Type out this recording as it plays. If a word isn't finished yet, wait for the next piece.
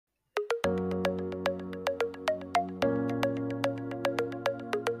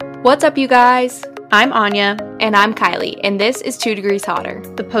What's up, you guys? I'm Anya. And I'm Kylie, and this is 2 Degrees Hotter,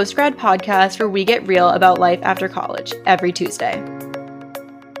 the post-grad podcast where we get real about life after college every Tuesday.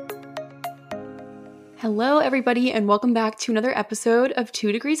 Hello, everybody, and welcome back to another episode of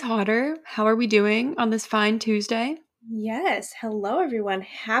 2 Degrees Hotter. How are we doing on this fine Tuesday? Yes. Hello, everyone.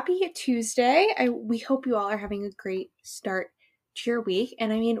 Happy Tuesday. We hope you all are having a great start to your week.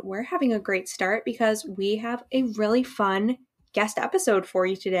 And I mean, we're having a great start because we have a really fun guest episode for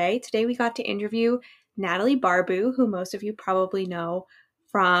you today. Today, we got to interview Natalie Barbu, who most of you probably know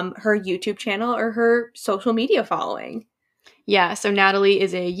from her YouTube channel or her social media following. Yeah, so Natalie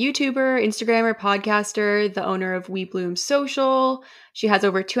is a YouTuber, Instagrammer, podcaster, the owner of We Bloom Social. She has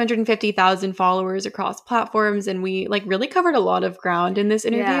over 250,000 followers across platforms, and we really covered a lot of ground in this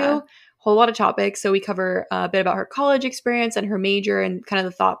interview. Yeah. Whole lot of topics. So we cover a bit about her college experience and her major and kind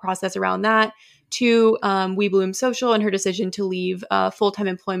of the thought process around that, to We Bloom Social and her decision to leave full-time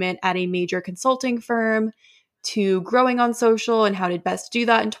employment at a major consulting firm, to growing on social and how to best do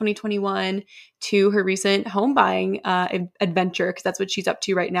that in 2021, to her recent home buying adventure, because that's what she's up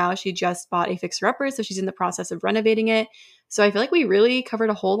to right now. She just bought a fixer-upper, so she's in the process of renovating it. So I feel like we really covered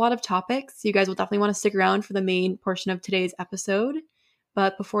a whole lot of topics. You guys will definitely want to stick around for the main portion of today's episode.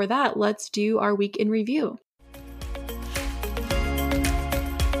 But before that, let's do our week in review.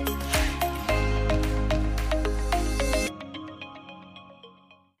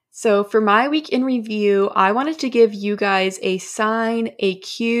 So for my week in review, I wanted to give you guys a sign, a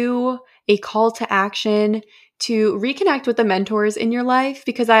cue, a call to action to reconnect with the mentors in your life,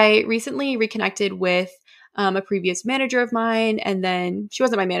 because I recently reconnected with a previous manager of mine, and then she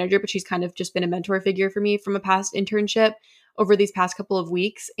wasn't my manager, but she's kind of just been a mentor figure for me from a past internship over these past couple of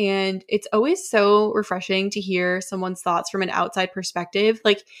weeks. And it's always so refreshing to hear someone's thoughts from an outside perspective.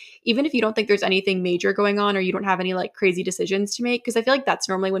 Like, even if you don't think there's anything major going on or you don't have any crazy decisions to make, because I feel like that's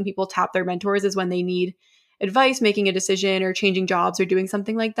normally when people tap their mentors, is when they need advice, making a decision or changing jobs or doing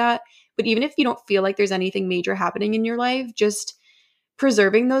something like that. But even if you don't feel like there's anything major happening in your life, just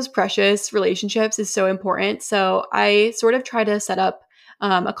preserving those precious relationships is so important. So I sort of try to set up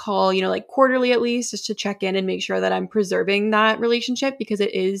a call, quarterly at least, just to check in and make sure that I'm preserving that relationship, because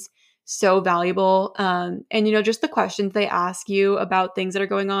it is so valuable. And, just the questions they ask you about things that are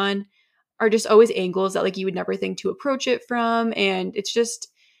going on are just always angles that you would never think to approach it from. And it's just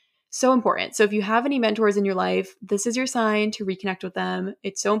so important. So if you have any mentors in your life, this is your sign to reconnect with them.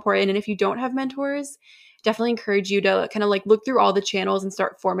 It's so important. And if you don't have mentors, definitely encourage you to kind of look through all the channels and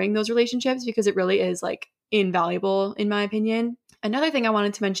start forming those relationships, because it really is invaluable, in my opinion. Another thing I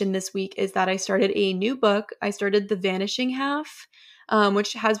wanted to mention this week is that I started a new book. I started The Vanishing Half,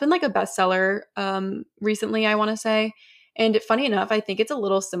 which has been a bestseller recently, I want to say. And funny enough, I think it's a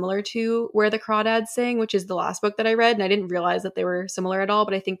little similar to Where the Crawdads Sing, which is the last book that I read. And I didn't realize that they were similar at all,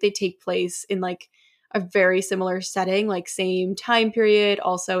 but I think they take place in a very similar setting, same time period,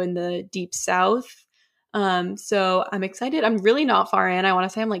 also in the Deep South. So I'm excited. I'm really not far in. I want to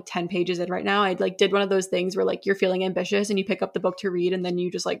say I'm 10 pages in right now. I did one of those things where you're feeling ambitious and you pick up the book to read and then you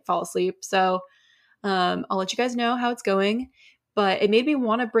just fall asleep. So I'll let you guys know how it's going. But it made me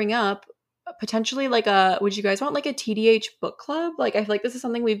want to bring up potentially would you guys want a TDH book club? I feel like this is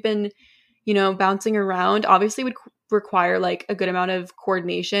something we've been, bouncing around. Obviously would require a good amount of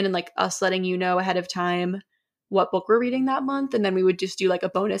coordination and us letting you know ahead of time what book we're reading that month. And then we would just do a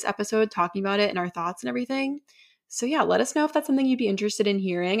bonus episode talking about it and our thoughts and everything. So yeah, let us know if that's something you'd be interested in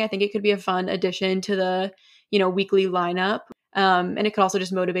hearing. I think it could be a fun addition to the, weekly lineup. And it could also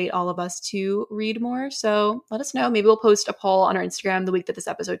just motivate all of us to read more. So let us know. Maybe we'll post a poll on our Instagram the week that this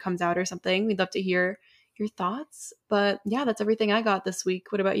episode comes out or something. We'd love to hear your thoughts. But yeah, that's everything I got this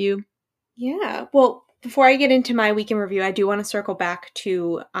week. What about you? Yeah. Well, before I get into my week in review, I do want to circle back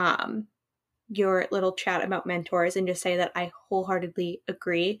to your little chat about mentors and just say that I wholeheartedly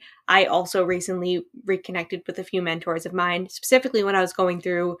agree. I also recently reconnected with a few mentors of mine, specifically when I was going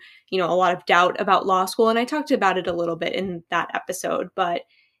through, a lot of doubt about law school. And I talked about it a little bit in that episode. But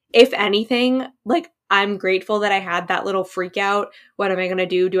if anything, I'm grateful that I had that little freak out. What am I going to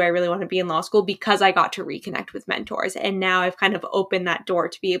do? Do I really want to be in law school? Because I got to reconnect with mentors. And now I've kind of opened that door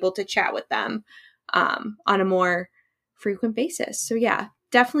to be able to chat with them on a more frequent basis. So yeah,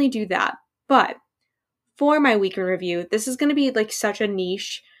 definitely do that. But for my week in review, this is going to be such a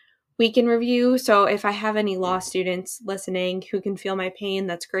niche week in review. So if I have any law students listening who can feel my pain,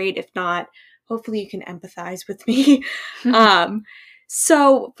 that's great. If not, hopefully you can empathize with me.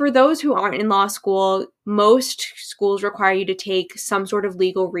 So for those who aren't in law school, most schools require you to take some sort of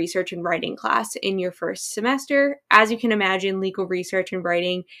legal research and writing class in your first semester. As you can imagine, legal research and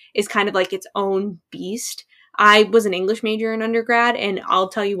writing is kind of its own beast. I was an English major in undergrad, and I'll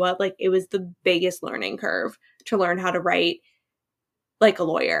tell you what, like, it was the biggest learning curve to learn how to write like a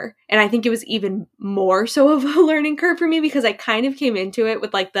lawyer. And I think it was even more so of a learning curve for me because I kind of came into it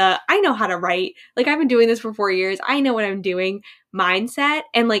with like I know how to write. Like, I've been doing this for 4 years. I know what I'm doing mindset.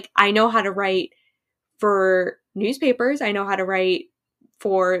 And like, I know how to write for newspapers. I know how to write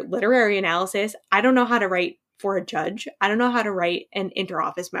for literary analysis. I don't know how to write for a judge. I don't know how to write an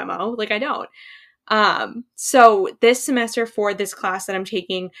interoffice memo. Like, I don't. So this semester for this class that I'm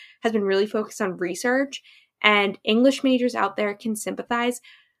taking has been really focused on research, and English majors out there can sympathize.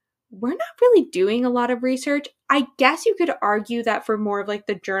 We're not really doing a lot of research. I guess you could argue that for more of like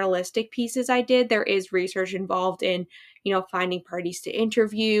the journalistic pieces I did, there is research involved in, finding parties to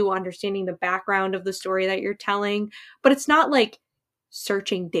interview, understanding the background of the story that you're telling, but it's not like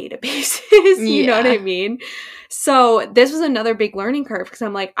searching databases, you know what I mean? So this was another big learning curve because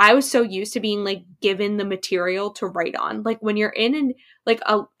I'm like, I was so used to being like given the material to write on. Like, when you're in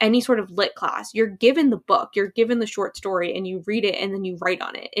any sort of lit class, you're given the book, you're given the short story, and you read it and then you write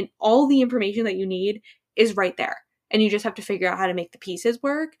on it. And all the information that you need is right there. And you just have to figure out how to make the pieces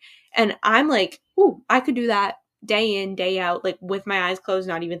work. And I'm like, ooh, I could do that day in, day out, like with my eyes closed,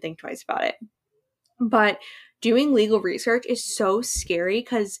 not even think twice about it. But doing legal research is so scary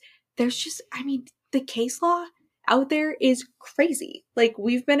because the case law out there is crazy. Like,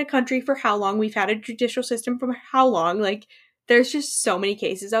 we've been a country for how long? We've had a judicial system for how long? Like, there's just so many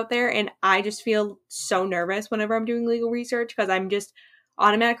cases out there, and I just feel so nervous whenever I'm doing legal research because I'm just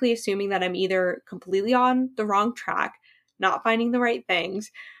automatically assuming that I'm either completely on the wrong track, not finding the right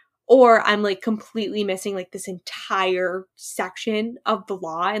things, or I'm like completely missing like this entire section of the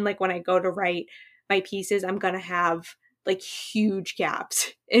law. And like, when I go to write my pieces, I'm going to have like huge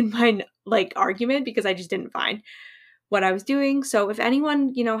gaps in my like argument because I just didn't find what I was doing. So if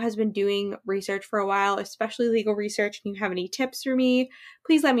anyone, has been doing research for a while, especially legal research, and you have any tips for me,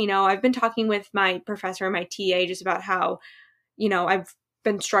 please let me know. I've been talking with my professor and my TA just about how, I've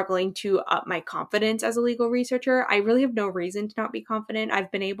been struggling to up my confidence as a legal researcher. I really have no reason to not be confident.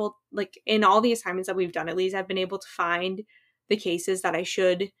 I've been able, like, in all the assignments that we've done, at least I've been able to find the cases that I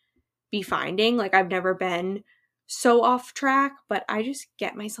should be finding. Like, I've never been so off track, but I just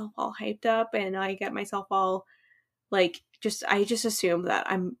get myself all hyped up and I get myself all like, I just assume that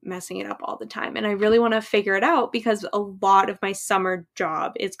I'm messing it up all the time. And I really want to figure it out because a lot of my summer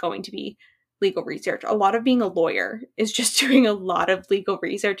job is going to be legal research. A lot of being a lawyer is just doing a lot of legal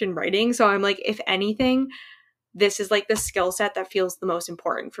research and writing. So I'm like, if anything, this is like the skill set that feels the most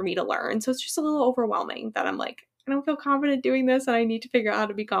important for me to learn. So it's just a little overwhelming that I'm like, I don't feel confident doing this and I need to figure out how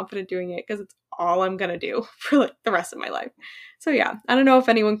to be confident doing it because it's all I'm going to do for like the rest of my life. So yeah, I don't know if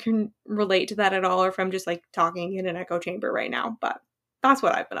anyone can relate to that at all or if I'm just like talking in an echo chamber right now, but that's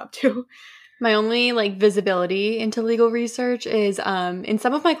what I've been up to. My only like visibility into legal research is in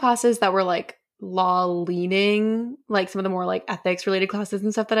some of my classes that were like law leaning, like some of the more like ethics related classes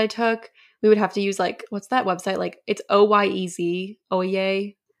and stuff that I took, we would have to use like, what's that website? Like, it's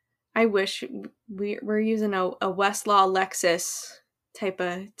OYEZ. I wish we're using a Westlaw Lexis type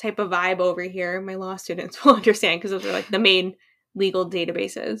of vibe over here. My law students will understand because those are like the main legal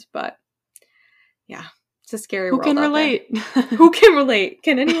databases. But yeah, it's a scary world. Who can relate? Who can relate?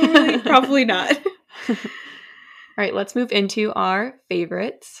 Can anyone relate? Probably not. All right, let's move into our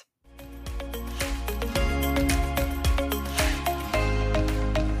favorites.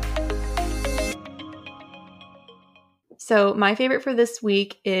 So my favorite for this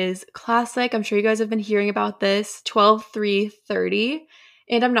week is classic. I'm sure you guys have been hearing about this, 12-3-30.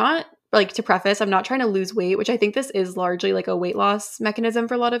 And I'm not, like, to preface, I'm not trying to lose weight, which I think this is largely like a weight loss mechanism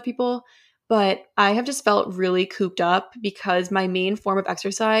for a lot of people. But I have just felt really cooped up because my main form of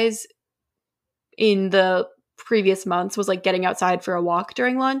exercise in the previous months was like getting outside for a walk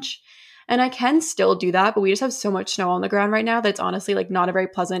during lunch. And I can still do that, but we just have so much snow on the ground right now that it's honestly like not a very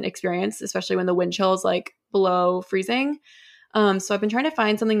pleasant experience, especially when the wind chill is like below freezing. So I've been trying to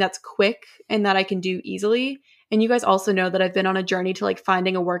find something that's quick and that I can do easily. And you guys also know that I've been on a journey to like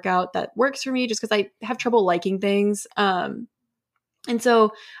finding a workout that works for me just because I have trouble liking things. And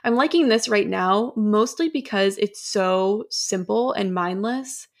so I'm liking this right now, mostly because it's so simple and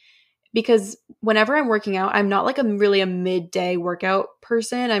mindless. Because whenever I'm working out, I'm not like a midday workout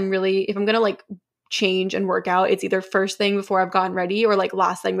person. If I'm going to like change and work out, it's either first thing before I've gotten ready or like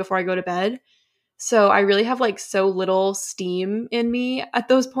last thing before I go to bed. So I really have like so little steam in me at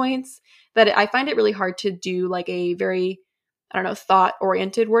those points that I find it really hard to do like a very,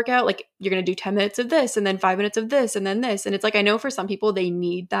 thought-oriented workout. Like, you're going to do 10 minutes of this and then 5 minutes of this and then this. And it's like, I know for some people they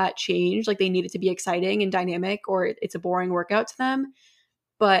need that change. Like, they need it to be exciting and dynamic or it's a boring workout to them.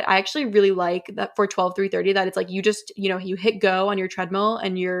 but I actually really like that for 12-3-30 that it's like you just, you hit go on your treadmill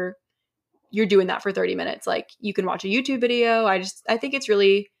and you're doing that for 30 minutes. Like you can watch a YouTube video. I think it's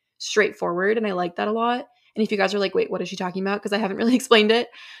really straightforward and I like that a lot. And if you guys are like, wait, what is she talking about? Because I haven't really explained it.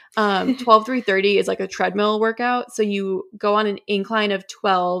 12-3-30 is like a treadmill workout. So you go on an incline of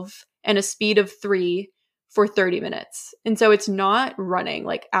 12 and a speed of 3 for 30 minutes. And so it's not running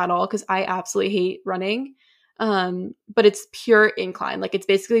like at all because I absolutely hate running. But it's pure incline. Like it's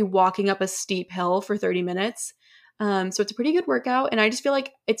basically walking up a steep hill for 30 minutes. So it's a pretty good workout. And I just feel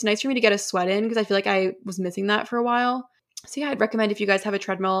like it's nice for me to get a sweat in because I feel like I was missing that for a while. So yeah, I'd recommend if you guys have a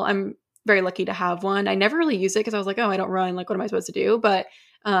treadmill. I'm very lucky to have one. I never really use it because I was like, oh, I don't run. Like, what am I supposed to do? But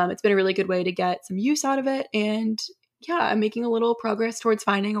it's been a really good way to get some use out of it. And yeah, I'm making a little progress towards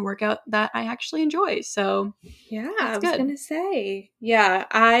finding a workout that I actually enjoy. So yeah, I was going to say, yeah,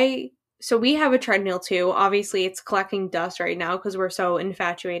 so we have a treadmill too. Obviously it's collecting dust right now because we're so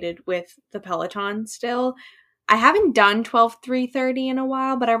infatuated with the Peloton still. I haven't done 12-3-30 in a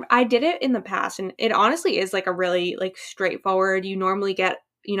while, but I did it in the past and it honestly is like a really like straightforward. You normally get,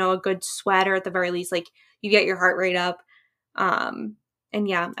 a good sweat or at the very least, like you get your heart rate up. And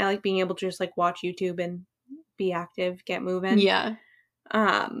yeah, I like being able to just like watch YouTube and be active, get moving. Yeah.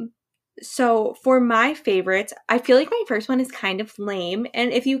 So for my favorites, I feel like my first one is kind of lame.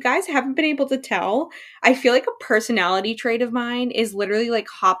 And if you guys haven't been able to tell, I feel like a personality trait of mine is literally like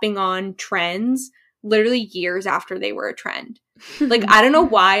hopping on trends literally years after they were a trend. Like, I don't know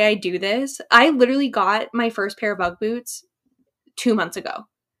why I do this. I literally got my first pair of Ugg boots 2 months ago,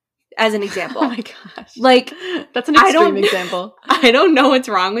 as an example. Oh my gosh. Like, that's an extreme example. I don't know what's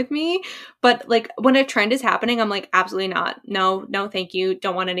wrong with me, but like when a trend is happening, I'm like, absolutely not. No, thank you.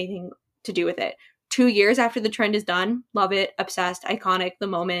 Don't want anything to do with it. 2 years after the trend is done, love it, obsessed, iconic, the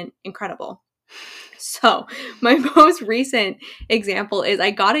moment, incredible. So my most recent example is I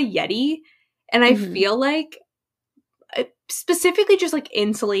got a Yeti, and I feel like specifically just like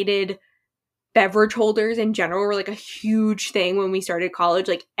insulated beverage holders in general were like a huge thing when we started college.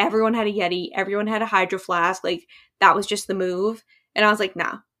 Like everyone had a Yeti, everyone had a Hydro Flask, like that was just the move. And I was like,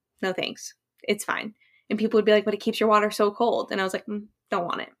 nah, no thanks, it's fine. And people would be like, but it keeps your water so cold. And I was like, don't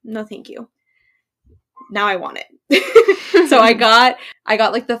want it, no thank you. Now I want it. So I got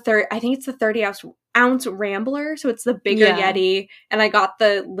like I think it's the 30-ounce Rambler, so it's the bigger Yeti, and I got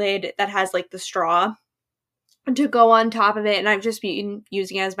the lid that has like the straw to go on top of it, and I've just been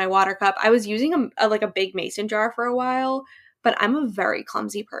using it as my water cup. I was using a big mason jar for a while, but I'm a very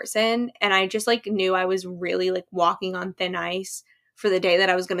clumsy person, and I just like knew I was really like walking on thin ice for the day that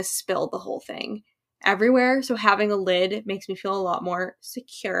I was going to spill the whole thing everywhere. So having a lid makes me feel a lot more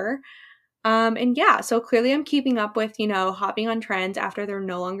secure. And yeah, so clearly I'm keeping up with, hopping on trends after they're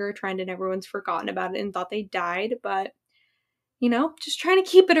no longer a trend and everyone's forgotten about it and thought they died. But, just trying to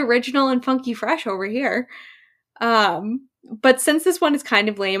keep it original and funky fresh over here. But since this one is kind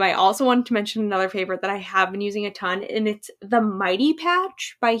of lame, I also wanted to mention another favorite that I have been using a ton, and it's the Mighty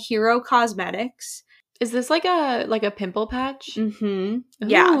Patch by Hero Cosmetics. Is this like a pimple patch? Mm-hmm.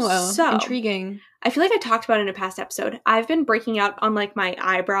 Yeah. Ooh, so intriguing. I feel like I talked about it in a past episode. I've been breaking out on like my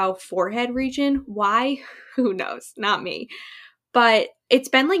eyebrow forehead region. Why? Who knows? Not me. But it's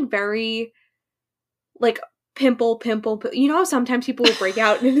been like very like pimple. You know how sometimes people will break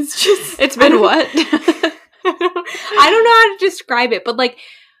out and it's just... It's been what? I don't know how to describe it, but like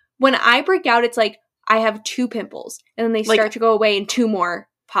when I break out, it's like I have 2 pimples and then they start to go away and 2 more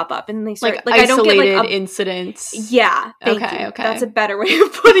pop up and then they start like isolated I don't get, incidents. Yeah. Okay. That's a better way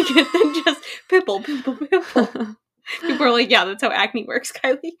of putting it than just pimple. People are like, yeah, that's how acne works,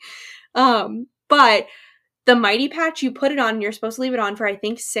 Kylie. But the Mighty Patch, you put it on and you're supposed to leave it on for I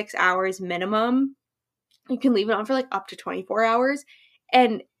think 6 hours minimum. You can leave it on for like up to 24 hours.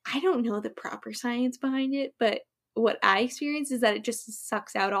 And I don't know the proper science behind it, but what I experience is that it just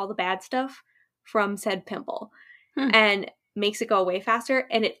sucks out all the bad stuff from said pimple. And makes it go away faster,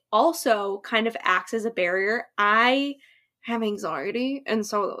 and it also kind of acts as a barrier. I have anxiety, and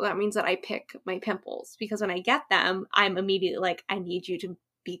so that means that I pick my pimples, because when I get them, I'm immediately like, I need you to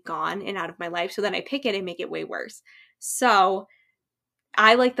be gone and out of my life. So then I pick it and make it way worse. So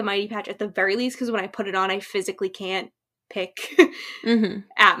I like the Mighty Patch at the very least, because when I put it on, I physically can't pick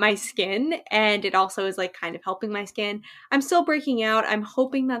at my skin, and it also is like kind of helping my skin. I'm still breaking out. I'm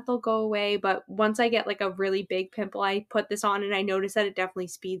hoping that they'll go away, but once I get like a really big pimple, I put this on and I notice that it definitely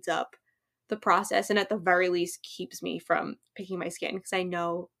speeds up the process, and at the very least keeps me from picking my skin, because I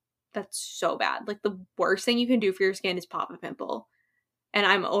know that's so bad. Like the worst thing you can do for your skin is pop a pimple, and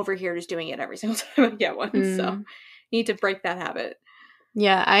I'm over here just doing it every single time I get one. So need to break that habit.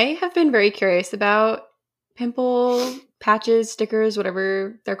 Yeah, I have been very curious about pimple patches, stickers,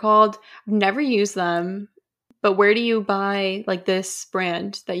 whatever they're called. I've never used them. But where do you buy like this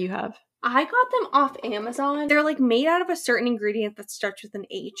brand that you have? I got them off Amazon. They're like made out of a certain ingredient that starts with an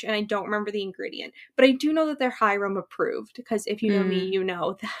H, and I don't remember the ingredient. But I do know that they're Hyram approved, because if you know me, you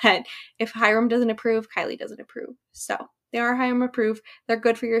know that if Hyram doesn't approve, Kylie doesn't approve. So they are Hyram approved. They're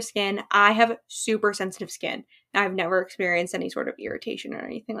good for your skin. I have super sensitive skin. I've never experienced any sort of irritation or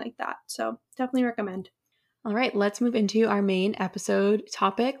anything like that. So definitely recommend. All right, let's move into our main episode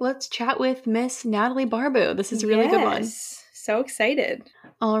topic. Let's chat with Miss Natalie Barbu. This is a really good one. So excited.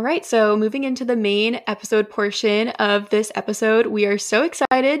 All right, so moving into the main episode portion of this episode, we are so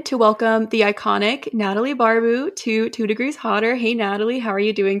excited to welcome the iconic Natalie Barbu to 2 Degrees Hotter. Hey, Natalie, how are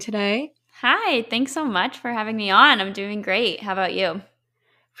you doing today? Hi, thanks so much for having me on. I'm doing great. How about you?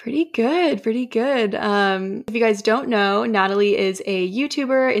 Pretty good, pretty good. If you guys don't know, Natalie is a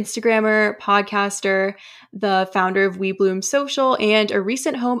YouTuber, Instagrammer, podcaster, the founder of We Bloom Social, and a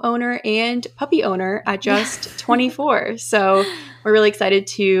recent homeowner and puppy owner at just 24. So we're really excited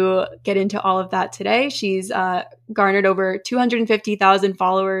to get into all of that today. She's garnered over 250,000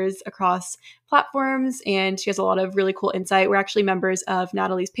 followers across platforms, and she has a lot of really cool insight. We're actually members of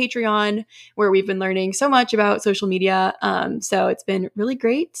Natalie's Patreon, where we've been learning so much about social media. So it's been really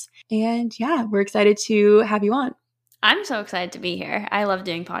great. And yeah, we're excited to have you on. I'm so excited to be here. I love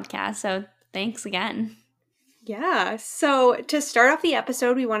doing podcasts, so thanks again. Yeah. So to start off the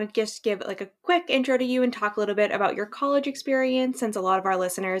episode, we want to just give like a quick intro to you and talk a little bit about your college experience, since a lot of our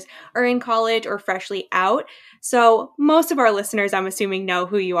listeners are in college or freshly out. So most of our listeners, I'm assuming, know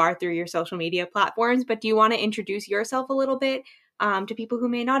who you are through your social media platforms, but do you want to introduce yourself a little bit to people who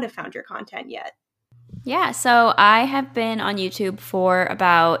may not have found your content yet? Yeah, so I have been on YouTube for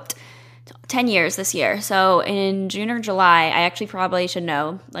about 10 years this year. So in June or July, I actually probably should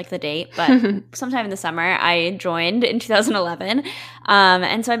know like the date, but sometime in the summer, I joined in 2011.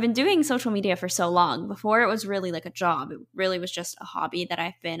 And so I've been doing social media for so long. Before it was really like a job. It really was just a hobby that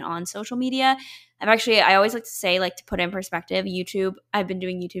I've been on social media. I always like to say, like, to put in perspective, YouTube, I've been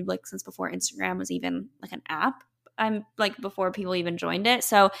doing YouTube like since before Instagram was even like an app. I'm like before people even joined it.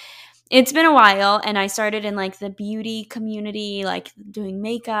 So it's been a while, and I started in like the beauty community, like doing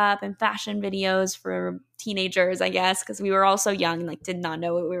makeup and fashion videos for teenagers, I guess, because we were all so young and like did not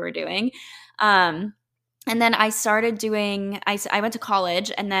know what we were doing. And then I started doing, I went to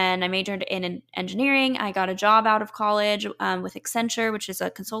college, and then I majored in engineering. I got a job out of college with Accenture, which is a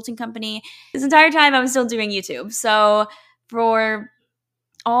consulting company. This entire time I was still doing YouTube. So for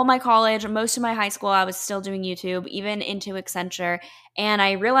all my college, most of my high school, I was still doing YouTube, even into Accenture. And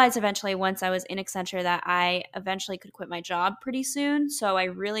I realized eventually, once I was in Accenture, that I eventually could quit my job pretty soon. So I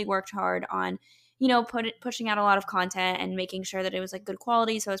really worked hard on, pushing out a lot of content and making sure that it was like good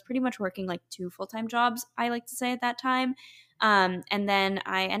quality. So I was pretty much working like 2 full-time jobs, I like to say, at that time. And then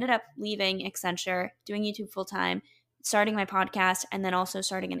I ended up leaving Accenture, doing YouTube full-time, starting my podcast, and then also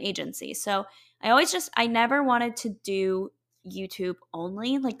starting an agency. So I never wanted to do YouTube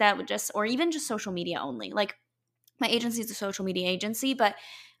only, like that would just, or even just social media only. Like my agency is a social media agency, but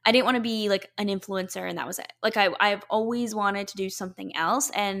I didn't want to be like an influencer and that was it. Like I've always wanted to do something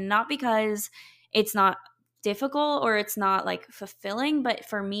else, and not because it's not difficult or it's not like fulfilling, but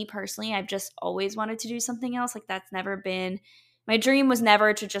for me personally, I've just always wanted to do something else. Like that's never been, my dream was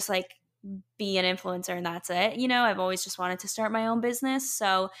never to just like be an influencer and that's it. I've always just wanted to start my own business.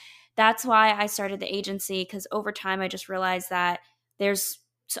 So that's why I started the agency, because over time I just realized that there's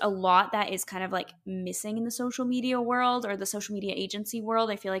a lot that is kind of like missing in the social media world or the social media agency world.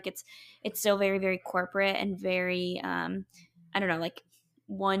 I feel like it's still very, very corporate and very, I don't know, like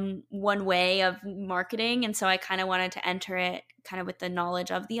one way of marketing. And so I kind of wanted to enter it kind of with the knowledge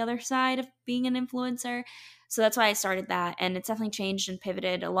of the other side of being an influencer. So that's why I started that. And it's definitely changed and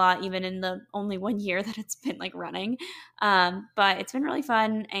pivoted a lot, even in the only 1 year that it's been like running. But it's been really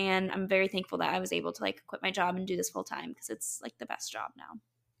fun. And I'm very thankful that I was able to like quit my job and do this full time, because it's like the best job now.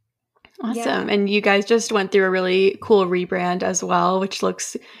 Awesome. Yeah. And you guys just went through a really cool rebrand as well, which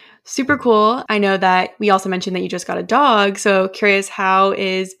looks super cool. I know that we also mentioned that you just got a dog. So curious, how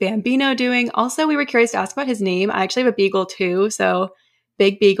is Bambino doing? Also, we were curious to ask about his name. I actually have a beagle too. So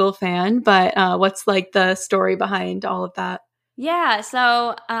big beagle fan, but what's like the story behind all of that? Yeah,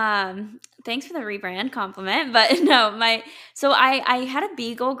 so thanks for the rebrand compliment, but no, I had a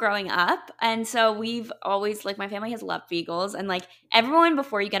beagle growing up, and so we've always, like, my family has loved beagles, and like everyone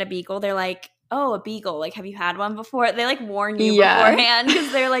before you get a beagle, they're like, oh, a beagle, like, have you had one before? They like warn you beforehand,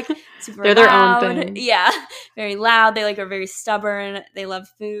 because they're like super they're loud. Their own thing. Yeah, very loud. They like are very stubborn. They love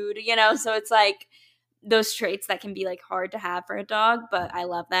food, so it's like those traits that can be like hard to have for a dog, but I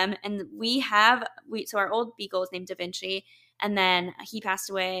love them. And so our old beagle is named Da Vinci, and then he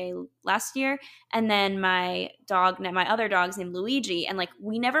passed away last year. And then my other dog's named Luigi. And like,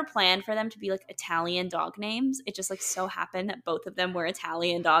 we never planned for them to be like Italian dog names. It just like so happened that both of them were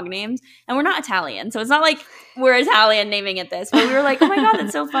Italian dog names, and we're not Italian. So it's not like we're Italian naming it this, but we were like, oh my God,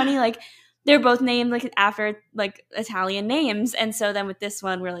 that's so funny. Like, they're both named like after like Italian names. And so then with this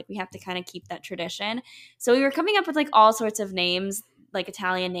one, we're like, we have to kind of keep that tradition. So we were coming up with like all sorts of names, like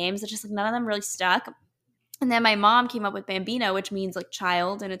Italian names, that just like none of them really stuck. And then my mom came up with Bambino, which means like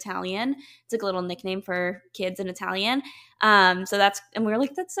child in Italian. It's like a little nickname for kids in Italian. And we were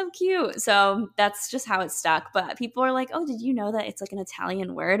like, that's so cute. So that's just how it stuck. But people are like, oh, did you know that it's like an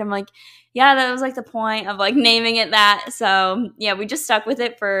Italian word? I'm like, yeah, that was like the point of like naming it that. So yeah, we just stuck with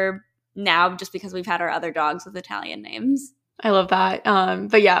it for now just because we've had our other dogs with Italian names. I love that.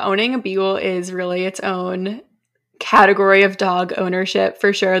 But yeah, owning a beagle is really its own category of dog ownership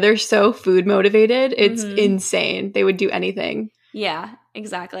for sure. They're so food motivated. It's insane. They would do anything. Yeah,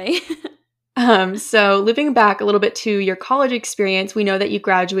 exactly. So looping back a little bit to your college experience, we know that you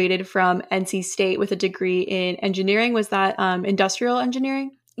graduated from NC State with a degree in engineering. Was that industrial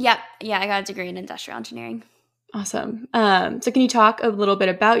engineering? Yeah, I got a degree in industrial engineering. Awesome. So can you talk a little bit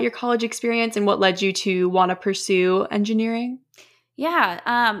about your college experience and what led you to want to pursue engineering?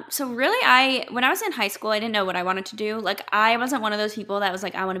 Yeah. So really, when I was in high school, I didn't know what I wanted to do. Like, I wasn't one of those people that was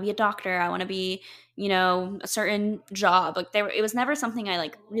like, I want to be a doctor. I want to be, a certain job. Like, it was never something I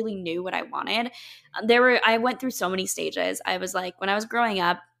like really knew what I wanted. I went through so many stages. I was like, when I was growing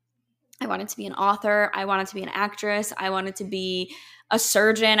up, I wanted to be an author. I wanted to be an actress. I wanted to be a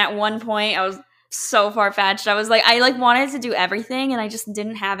surgeon. At one point, I was so far-fetched. I was like, I like wanted to do everything, and I just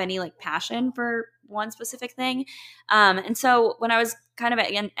didn't have any like passion for one specific thing. And so when I was kind of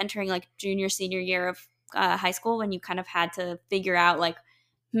entering like junior, senior year of high school, when you kind of had to figure out like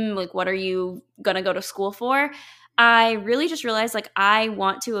what are you going to go to school for? I really just realized like I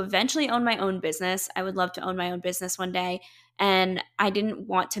want to eventually own my own business. I would love to own my own business one day. And I didn't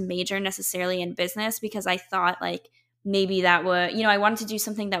want to major necessarily in business because I thought like maybe that would, I wanted to do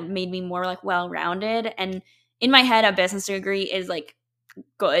something that made me more like well-rounded. And in my head, a business degree is like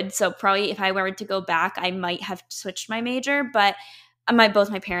good. So probably if I were to go back, I might have switched my major. But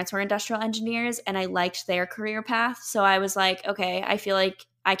both my parents were industrial engineers, and I liked their career path. So I was like, okay, I feel like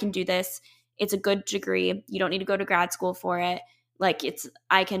I can do this. It's a good degree. You don't need to go to grad school for it. Like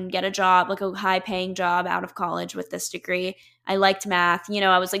I can get a job, like a high paying job out of college with this degree. I liked math.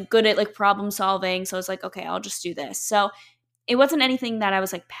 I was like good at like problem solving. So I was like, okay, I'll just do this. So it wasn't anything that I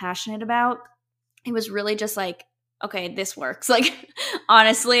was like passionate about. It was really just like, okay, this works. Like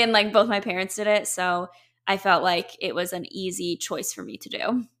honestly, and like both my parents did it. So I felt like it was an easy choice for me to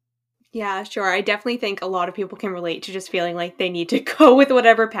do. Yeah, sure. I definitely think a lot of people can relate to just feeling like they need to go with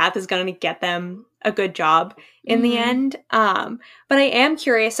whatever path is going to get them a good job in the end. But I am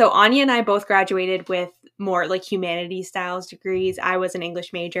curious. So Anya and I both graduated with more like humanities styles degrees. I was an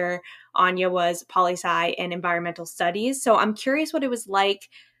English major. Anya was poli-sci and environmental studies. So I'm curious what it was like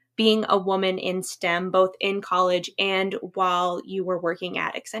being a woman in STEM, both in college and while you were working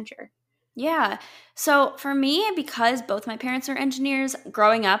at Accenture. Yeah. So for me, because both my parents are engineers,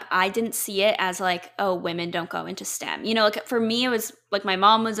 growing up, I didn't see it as like, oh, women don't go into STEM. Like for me, it was like my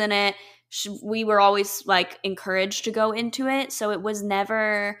mom was in it. We were always like encouraged to go into it. So it was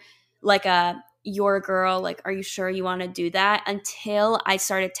never like you're a girl, like, are you sure you want to do that? Until I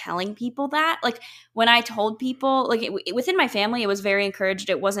started telling people that. Like when I told people, like within my family, it was very encouraged.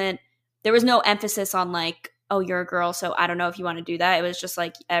 There was no emphasis on like, oh, you're a girl, so I don't know if you want to do that. It was just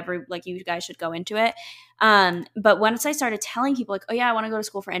like you guys should go into it. But once I started telling people like, oh yeah, I want to go to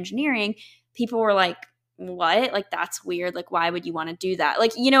school for engineering, people were like, what? Like that's weird. Like why would you want to do that?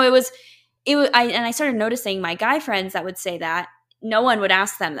 Like, I started noticing my guy friends that would say that. No one would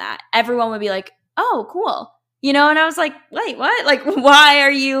ask them that. Everyone would be like, oh, cool. And I was like, wait, what? Like, why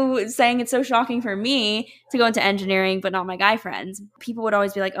are you saying it's so shocking for me to go into engineering, but not my guy friends? People would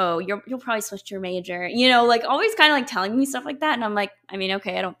always be like, oh, you'll probably switch your major, like always kind of like telling me stuff like that. And I'm like, I mean,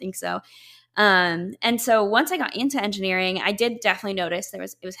 okay, I don't think so. And so once I got into engineering, I did definitely notice it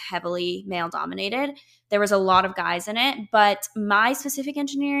was heavily male dominated. There was a lot of guys in it, but my specific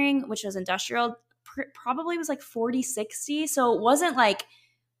engineering, which was industrial, probably was like 40-60. So it wasn't like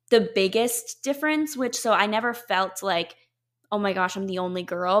the biggest difference, so I never felt like, oh my gosh, I'm the only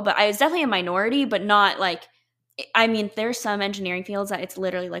girl. But I was definitely a minority, but not like, I mean, there's some engineering fields that it's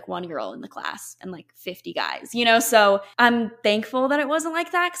literally like one girl in the class and like 50 guys, So I'm thankful that it wasn't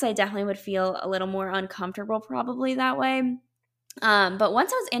like that because I definitely would feel a little more uncomfortable probably that way. But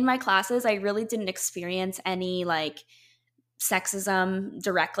once I was in my classes, I really didn't experience any like sexism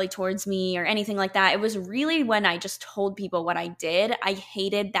directly towards me or anything like that. It was really when I just told people what I did. I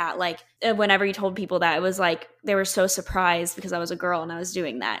hated that, like, whenever you told people that, it was like they were so surprised because I was a girl and I was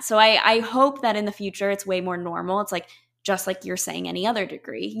doing that. So I hope that in the future it's way more normal. It's like just like you're saying any other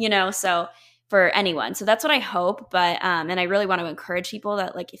degree, you know, so for anyone. So that's what I hope. But and I really want to encourage people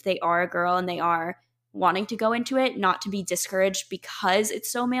that, like, if they are a girl and they are wanting to go into it, not to be discouraged because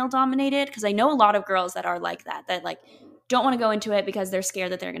it's so male dominated. Because I know a lot of girls that are like that like don't want to go into it because they're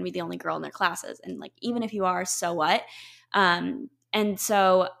scared that they're going to be the only girl in their classes. And like, even if you are, so what? And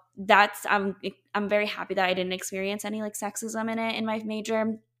so that's, I'm very happy that I didn't experience any like sexism in it in my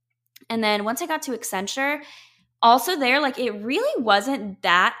major. And then once I got to Accenture, also there, like, it really wasn't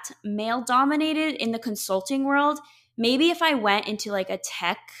that male dominated in the consulting world. Maybe if I went into like a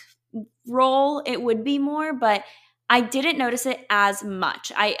tech role, it would be more, but I didn't notice it as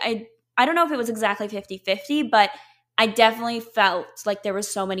much. I don't know if it was exactly 50-50, but I definitely felt like there was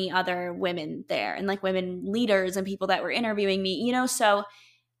so many other women there and like women leaders and people that were interviewing me, you know, so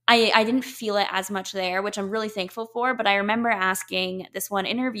I didn't feel it as much there, which I'm really thankful for. But I remember asking this one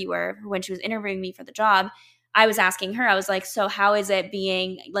interviewer when she was interviewing me for the job, I was asking her, I was like, so how is it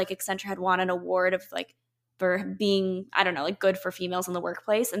being like Accenture had won an award of like for being, I don't know, like good for females in the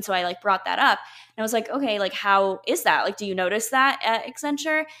workplace. And so I like brought that up and I was like, okay, like how is that? Like, do you notice that at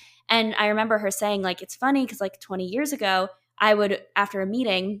Accenture? And I remember her saying, like, it's funny because like 20 years ago, I would, after a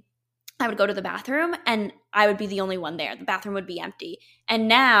meeting, I would go to the bathroom and I would be the only one there. The bathroom would be empty. And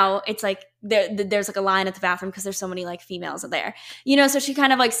now it's like there's like a line at the bathroom because there's so many like females there. You know, so she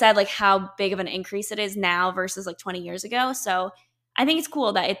kind of like said like how big of an increase it is now versus like 20 years ago. So I think it's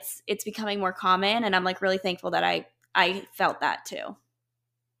cool that it's becoming more common, and I'm like really thankful that I felt that too.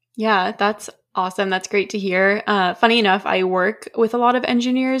 Yeah, that's awesome. That's great to hear. Funny enough, I work with a lot of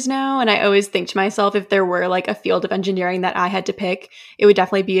engineers now, and I always think to myself, if there were like a field of engineering that I had to pick, it would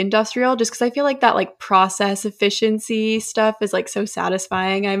definitely be industrial, just because I feel like that like process efficiency stuff is like so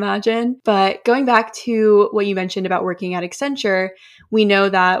satisfying, I imagine. But going back to what you mentioned about working at Accenture, we know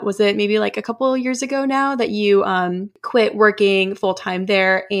that, was it maybe like a couple of years ago now that you quit working full-time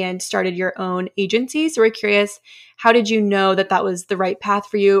there and started your own agency. So we're curious, how did you know that that was the right path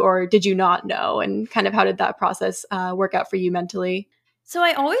for you, or did you not know? And kind of how did that process work out for you mentally? So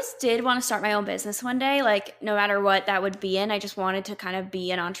I always did want to start my own business one day, like no matter what that would be in. I just wanted to kind of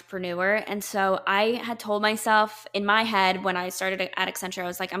be an entrepreneur. And so I had told myself in my head when I started at Accenture, I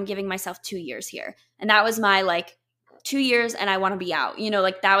was like, I'm giving myself 2 years here. And that was my like 2 years and I want to be out. You know,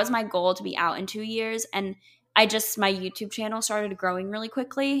 like that was my goal, to be out in 2 years. And my YouTube channel started growing really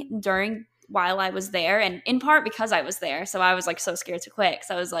quickly while I was there, and in part because I was there. So I was like so scared to quit.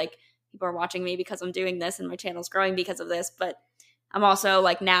 So I was like, people are watching me because I'm doing this and my channel's growing because of this. But I'm also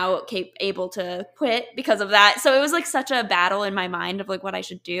like now able to quit because of that. So it was like such a battle in my mind of like what I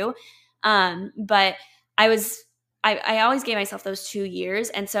should do. But I always gave myself those 2 years.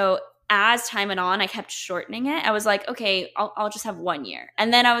 And so as time went on, I kept shortening it. I was like, okay, I'll just have 1 year.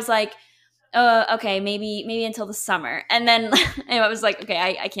 And then I was like, okay, maybe until the summer. And then I was like,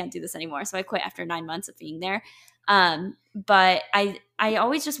 okay, I can't do this anymore. So I quit after 9 months of being there. But I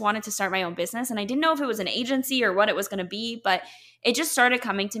always just wanted to start my own business, and I didn't know if it was an agency or what it was going to be, but it just started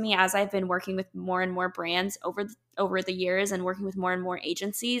coming to me as I've been working with more and more brands over the years and working with more and more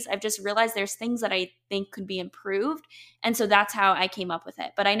agencies. I've just realized there's things that I think could be improved. And so that's how I came up with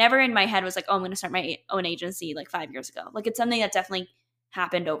it. But I never in my head was like, oh, I'm going to start my own agency like 5 years ago. Like, it's something that definitely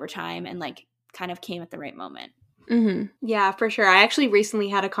happened over time and like kind of came at the right moment. Mm-hmm. Yeah, for sure. I actually recently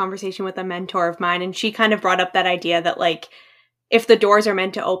had a conversation with a mentor of mine, and she kind of brought up that idea that like if the doors are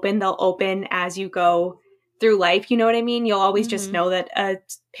meant to open, they'll open as you go through life. You know what I mean? You'll always just know that a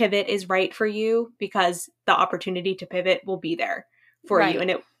pivot is right for you because the opportunity to pivot will be there for you.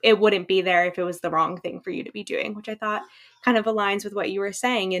 And it wouldn't be there if it was the wrong thing for you to be doing, which I thought kind of aligns with what you were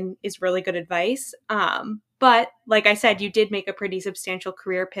saying and is really good advice. But like I said, you did make a pretty substantial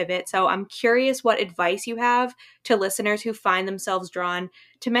career pivot. So I'm curious what advice you have to listeners who find themselves drawn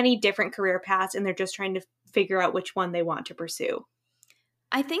to many different career paths and they're just trying to figure out which one they want to pursue.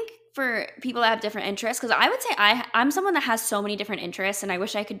 I think for people that have different interests, because I would say I'm someone that has so many different interests, and I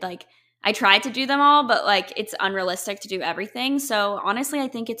wish I could like, I tried to do them all, but like it's unrealistic to do everything. So honestly, I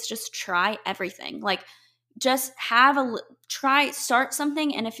think it's just try everything. Like, just start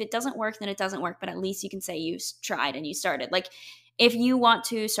something, and if it doesn't work, then it doesn't work, but at least you can say you tried and you started. Like, if you want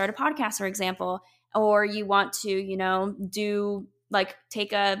to start a podcast, for example, or you want to, you know,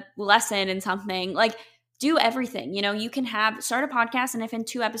 take a lesson in something, like, do everything. You know, you can start a podcast, and if in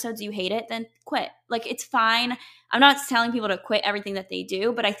 2 episodes you hate it, then quit. Like, it's fine. I'm not telling people to quit everything that they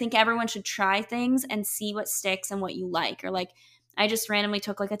do, but I think everyone should try things and see what sticks and what you like. Or like, I just randomly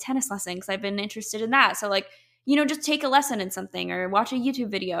took like a tennis lesson because I've been interested in that. So like, you know, just take a lesson in something, or watch a YouTube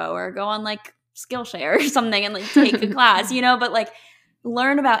video, or go on like Skillshare or something and like take a class, you know, but like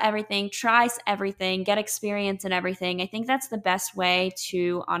learn about everything, try everything, get experience in everything. I think that's the best way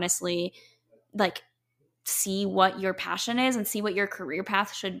to honestly like see what your passion is and see what your career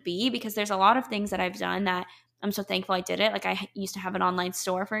path should be, because there's a lot of things that I've done that I'm so thankful I did it. Like, I used to have an online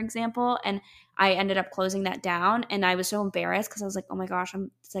store, for example, and I ended up closing that down, and I was so embarrassed because I was like, oh my gosh,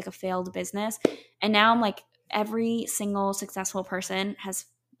 it's like a failed business. And now I'm like, every single successful person has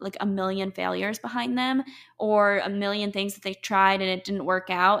like a million failures behind them, or a million things that they tried and it didn't work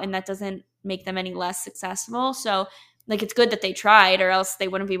out, and that doesn't make them any less successful. So like, it's good that they tried, or else they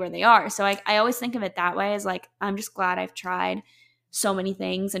wouldn't be where they are. So I always think of it that way, as like, I'm just glad I've tried so many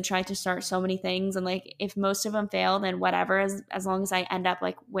things and tried to start so many things. And like, if most of them fail, then whatever, as long as I end up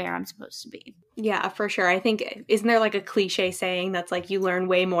like where I'm supposed to be. Yeah, for sure. I think, isn't there like a cliche saying that's like, you learn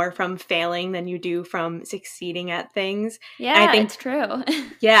way more from failing than you do from succeeding at things? Yeah, and I think it's true.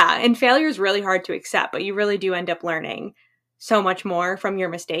 Yeah, and failure is really hard to accept, but you really do end up learning so much more from your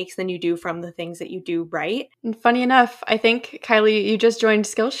mistakes than you do from the things that you do right. And funny enough, I think, Kylie, you just joined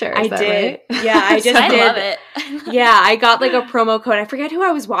Skillshare. I Is that did. right? Yeah, I just I did. love it. Yeah, I got like a promo code. I forget who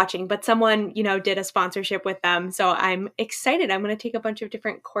I was watching, but someone, you know, did a sponsorship with them. So I'm excited. I'm going to take a bunch of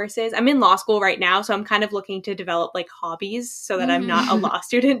different courses. I'm in law school right now, so I'm kind of looking to develop like hobbies so that I'm not a law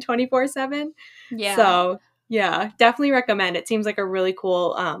student 24/7. Yeah. So yeah, definitely recommend. It seems like a really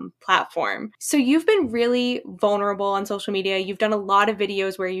cool platform. So you've been really vulnerable on social media. You've done a lot of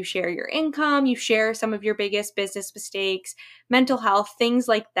videos where you share your income, you share some of your biggest business mistakes, mental health, things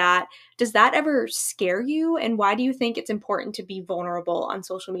like that. Does that ever scare you? And why do you think it's important to be vulnerable on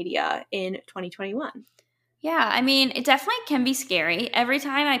social media in 2021? Yeah, I mean, it definitely can be scary. Every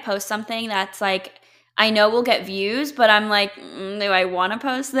time I post something that's like, I know will get views, but I'm like, do I want to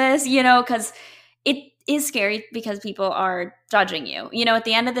post this? You know, because it is scary because people are judging you. You know, at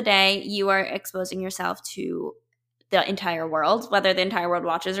the end of the day, you are exposing yourself to the entire world, whether the entire world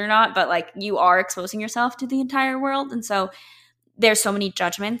watches or not, but like, you are exposing yourself to the entire world. And so there's so many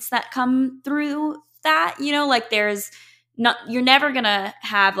judgments that come through that, you know, like you're never going to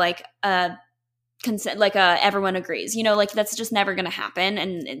have like a consent, like everyone agrees, you know, like that's just never going to happen.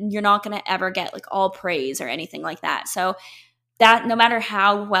 And you're not going to ever get like all praise or anything like that. So that no matter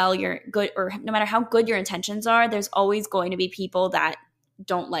how well you're good, or no matter how good your intentions are, there's always going to be people that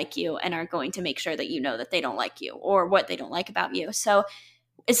don't like you and are going to make sure that you know that they don't like you or what they don't like about you. So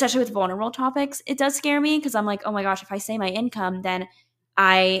especially with vulnerable topics, it does scare me, because I'm like, oh my gosh, if I say my income, then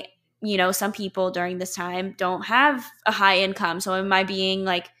some people during this time don't have a high income. So am I being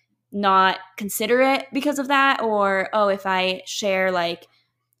like not considerate because of that? Or, oh, if I share like,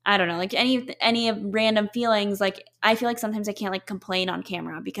 I don't know, like any random feelings, like I feel like sometimes I can't like complain on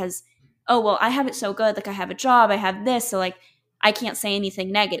camera because, oh, well, I have it so good. Like I have a job, I have this. So like I can't say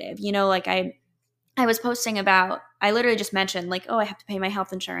anything negative, you know, like I was posting about, I literally just mentioned like, oh, I have to pay my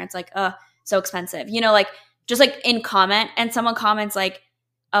health insurance. Like, so expensive, you know, like just like in comment, and someone comments like,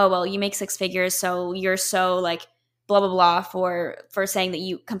 oh, well, you make 6 figures. So you're so like blah, blah, blah for saying that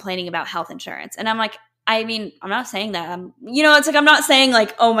you complaining about health insurance. And I'm like, I mean, I'm not saying that. It's like, I'm not saying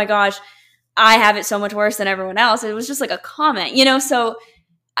like, oh my gosh, I have it so much worse than everyone else. It was just like a comment, you know? So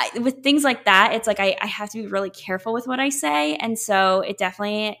with things like that, it's like I have to be really careful with what I say. And so it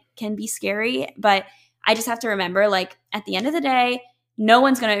definitely can be scary. But I just have to remember, like, at the end of the day, no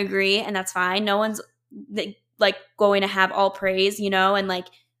one's going to agree, and that's fine. No one's like going to have all praise, you know? And like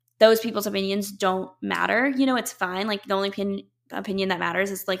those people's opinions don't matter. You know, it's fine. Like the only opinion that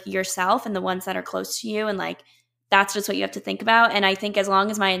matters is like yourself and the ones that are close to you, and like that's just what you have to think about. And I think as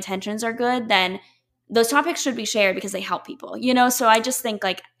long as my intentions are good, then those topics should be shared because they help people, you know? So I just think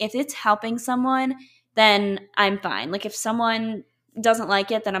like if it's helping someone, then I'm fine. Like if someone doesn't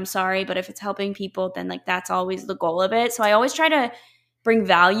like it, then I'm sorry, but if it's helping people, then like that's always the goal of it. So I always try to bring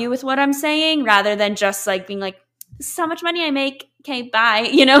value with what I'm saying rather than just like being like, this is how much money I make, okay, bye.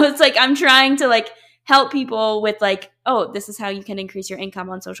 You know, it's like I'm trying to like help people with like, oh, this is how you can increase your income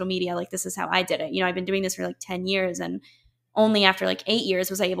on social media. Like, this is how I did it. You know, I've been doing this for like 10 years and only after like 8 years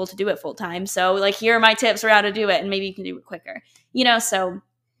was I able to do it full time. So like, here are my tips for how to do it, and maybe you can do it quicker, you know? So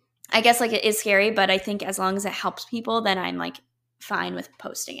I guess like it is scary, but I think as long as it helps people, then I'm like fine with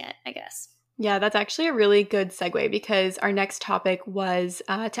posting it, I guess. Yeah, that's actually a really good segue because our next topic was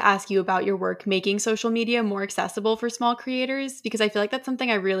to ask you about your work making social media more accessible for small creators, because I feel like that's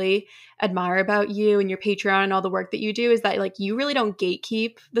something I really admire about you and your Patreon and all the work that you do is that like you really don't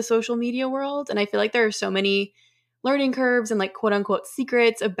gatekeep the social media world. And I feel like there are so many learning curves and like quote unquote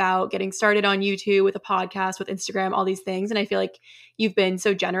secrets about getting started on YouTube with a podcast, with Instagram, all these things. And I feel like you've been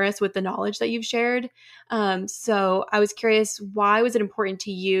so generous with the knowledge that you've shared. So I was curious, why was it important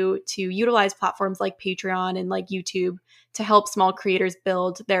to you to utilize platforms like Patreon and like YouTube to help small creators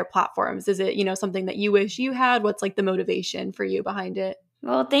build their platforms? Is it, something that you wish you had? What's like the motivation for you behind it?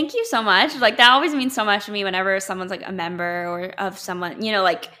 Well, thank you so much. Like that always means so much to me whenever someone's like a member or of someone,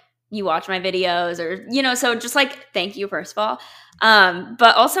 like you watch my videos or, so just like thank you first of all.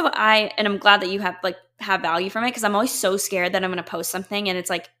 But also I'm glad that you have value from it because I'm always so scared that I'm going to post something and it's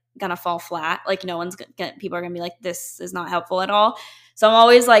like going to fall flat. Like no one's people are going to be like, this is not helpful at all. So I'm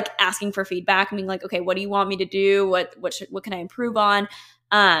always like asking for feedback and being like, okay, what do you want me to do? What can I improve on?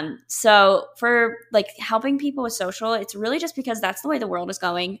 So for like helping people with social, it's really just because that's the way the world is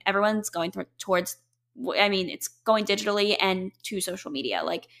going. Everyone's going towards, it's going digitally and to social media.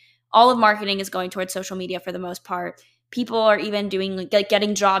 Like all of marketing is going towards social media for the most part. People are even doing like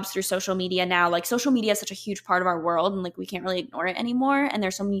getting jobs through social media now. Like social media is such a huge part of our world and like we can't really ignore it anymore. And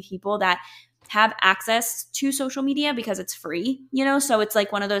there's so many people that have access to social media because it's free, So it's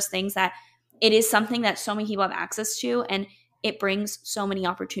like one of those things that it is something that so many people have access to and it brings so many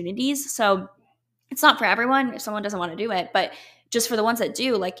opportunities. So it's not for everyone if someone doesn't want to do it, but just for the ones that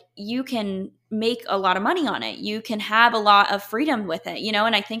do, like you can make a lot of money on it. You can have a lot of freedom with it,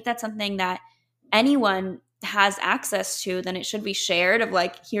 And I think that's something that anyone has access to, then it should be shared of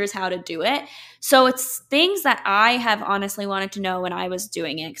like, here's how to do it. So it's things that I have honestly wanted to know when I was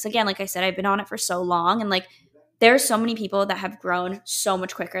doing it. Because again, like I said, I've been on it for so long and like there's so many people that have grown so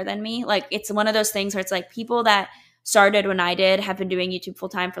much quicker than me. Like it's one of those things where it's like people that started when I did have been doing YouTube full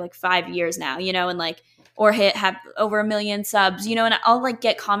time for like 5 years now, and like or have over 1 million subs, and I'll like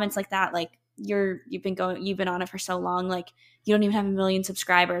get comments like that, like you've been on it for so long, like you don't even have 1 million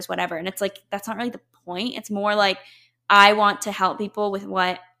subscribers, whatever. And it's like that's not really the point. It's more like I want to help people with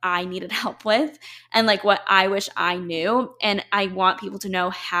what I needed help with and like what I wish I knew, and I want people to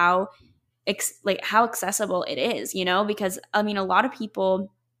know how accessible it is, because a lot of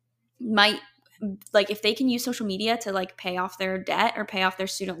people might like if they can use social media to like pay off their debt or pay off their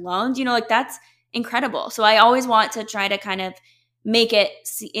student loans, like that's incredible. So I always want to try to kind of make it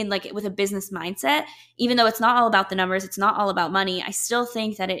in like with a business mindset, even though it's not all about the numbers, it's not all about money. I still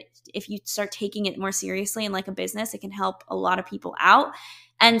think that if you start taking it more seriously and like a business, it can help a lot of people out.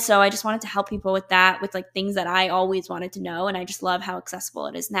 And so I just wanted to help people with that, with like things that I always wanted to know. And I just love how accessible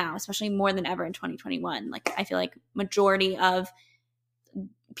it is now, especially more than ever in 2021. Like I feel like majority of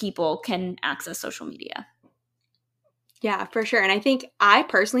people can access social media. Yeah, for sure. And I think I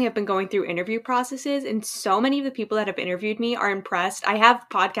personally have been going through interview processes, and so many of the people that have interviewed me are impressed. I have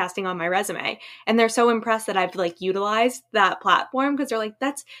podcasting on my resume, and they're so impressed that I've like utilized that platform because they're like,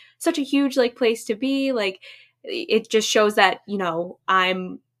 that's such a huge like place to be. Like it just shows that,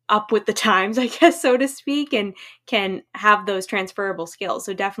 I'm up with the times, I guess, so to speak, and can have those transferable skills.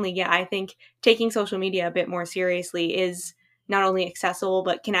 So definitely, yeah, I think taking social media a bit more seriously is not only accessible,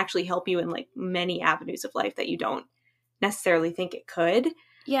 but can actually help you in like many avenues of life that you don't necessarily think it could.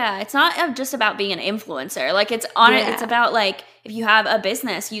 Yeah, it's not just about being an influencer. Like it's about like if you have a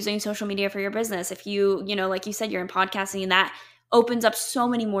business using social media for your business, if you, like you said, you're in podcasting and that opens up so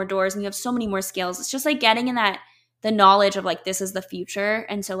many more doors and you have so many more skills. It's just like getting in the knowledge of like, this is the future.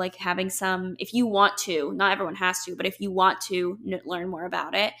 And so like having if you want to, not everyone has to, but if you want to learn more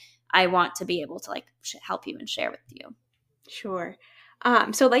about it, I want to be able to like help you and share with you. Sure.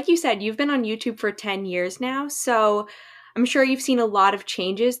 So like you said, you've been on YouTube for 10 years now. So I'm sure you've seen a lot of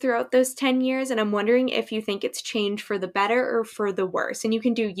changes throughout those 10 years. And I'm wondering if you think it's changed for the better or for the worse. And you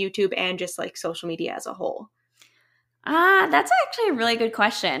can do YouTube and just like social media as a whole. That's actually a really good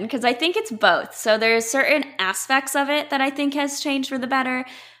question because I think it's both. So there's certain aspects of it that I think has changed for the better,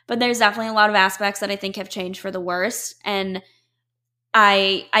 but there's definitely a lot of aspects that I think have changed for the worse. And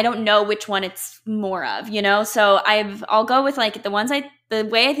I don't know which one it's more of, So I'll go with like the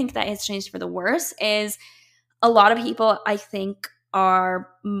way I think that has changed for the worse is a lot of people I think are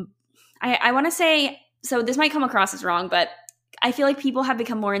I want to say, so this might come across as wrong, but I feel like people have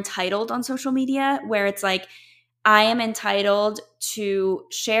become more entitled on social media where it's like I am entitled to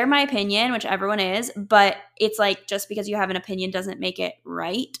share my opinion, which everyone is, but it's like just because you have an opinion doesn't make it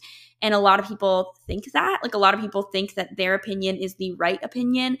right. And a lot of people think that. Like a lot of people think that their opinion is the right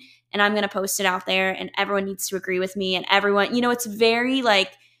opinion and I'm going to post it out there and everyone needs to agree with me and everyone, it's very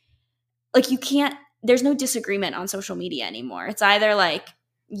like like you can't, there's no disagreement on social media anymore. It's either like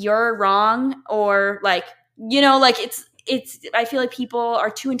you're wrong or like, like it's, I feel like people are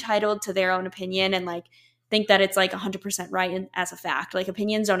too entitled to their own opinion and like think that it's like 100% right and as a fact. Like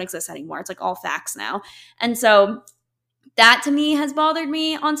opinions don't exist anymore. It's like all facts now. And so that to me has bothered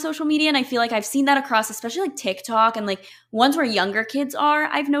me on social media. And I feel like I've seen that across, especially like TikTok and like ones where younger kids are,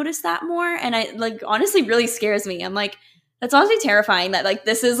 I've noticed that more. And I like honestly really scares me. I'm like, that's honestly terrifying that like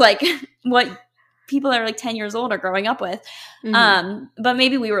this is like what people that are like 10 years old are growing up with. But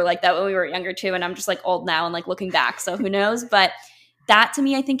maybe we were like that when we were younger too. And I'm just like old now and like looking back. So who knows? But that to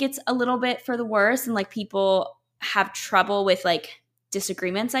me, I think it's a little bit for the worse. And like people have trouble with like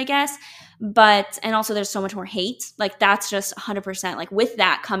disagreements, I guess. But, and also there's so much more hate. Like that's just 100%. Like with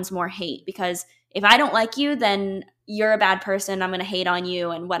that comes more hate because if I don't like you, then you're a bad person. I'm going to hate on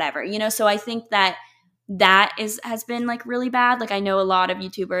you and whatever, So I think that has been like really bad. Like I know a lot of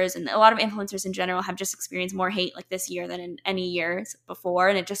YouTubers and a lot of influencers in general have just experienced more hate like this year than in any years before.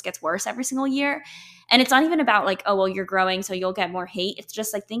 And it just gets worse every single year. And it's not even about like, oh, well, you're growing, so you'll get more hate. It's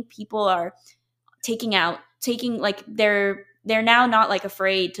just, I think people are taking like they're now not like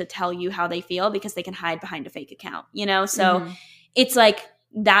afraid to tell you how they feel because they can hide behind a fake account, So it's like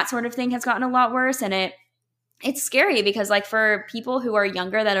that sort of thing has gotten a lot worse. And it's scary because like for people who are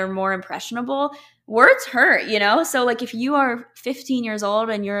younger that are more impressionable, words hurt, So like if you are 15 years old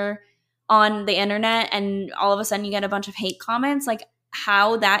and you're on the internet and all of a sudden you get a bunch of hate comments, like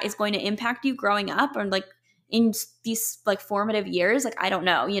how that is going to impact you growing up or like in these like formative years, like I don't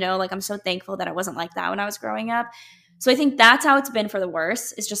know, like I'm so thankful that I wasn't like that when I was growing up. So I think that's how it's been for the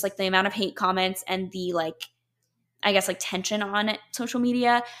worse. It's just like the amount of hate comments and the like, I guess like tension on social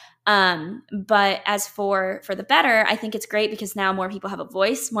media. But as for the better, I think it's great because now more people have a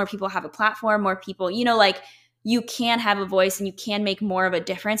voice, more people have a platform, more people, like you can have a voice and you can make more of a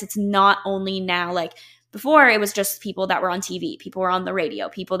difference. It's not only now like before it was just people that were on TV, people were on the radio,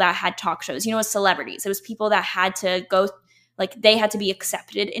 people that had talk shows, it was celebrities. It was people that had to go, like they had to be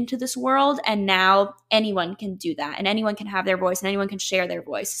accepted into this world. And now anyone can do that and anyone can have their voice and anyone can share their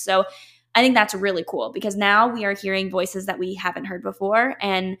voice. So I think that's really cool because now we are hearing voices that we haven't heard before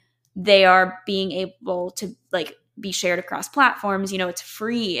and they are being able to like be shared across platforms. It's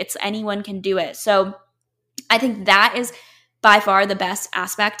free. It's anyone can do it. So I think that is by far the best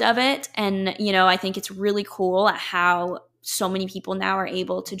aspect of it. And, I think it's really cool at how so many people now are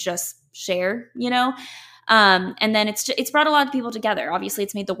able to just share, and then it's brought a lot of people together. Obviously,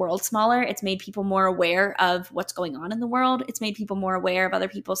 it's made the world smaller. It's made people more aware of what's going on in the world. It's made people more aware of other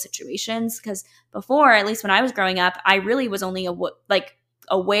people's situations. Because before, at least when I was growing up, I really was only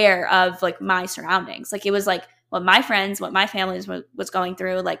aware of like my surroundings. Like it was like what my friends, what my family was going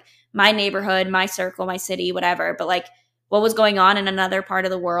through, like my neighborhood, my circle, my city, whatever. But like what was going on in another part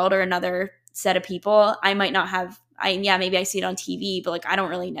of the world or another set of people, I might not have. Maybe I see it on TV, but like I don't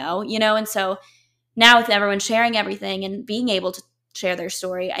really know, And so now with everyone sharing everything and being able to share their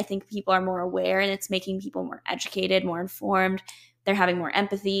story, I think people are more aware and it's making people more educated, more informed. They're having more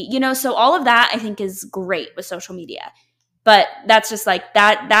empathy, So all of that I think is great with social media. But that's just like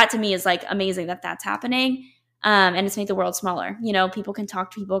that to me is like amazing that that's happening. And it's made the world smaller. People can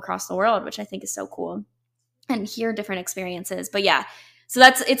talk to people across the world, which I think is so cool and hear different experiences. But yeah, so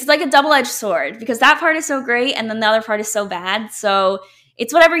it's like a double-edged sword because that part is so great. And then the other part is so bad. So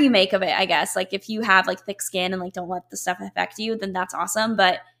it's whatever you make of it, I guess. Like if you have like thick skin and like don't let the stuff affect you, then that's awesome.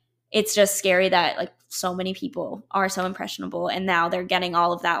 But it's just scary that like so many people are so impressionable and now they're getting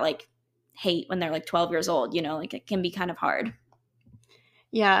all of that like hate when they're like 12 years old, like it can be kind of hard.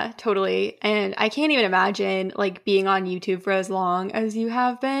 Yeah, totally. And I can't even imagine like being on YouTube for as long as you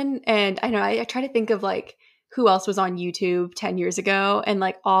have been. And I know I try to think of like who else was on YouTube 10 years ago. And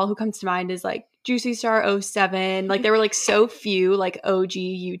like all who comes to mind is like Juicy Star 07. Like there were like so few like OG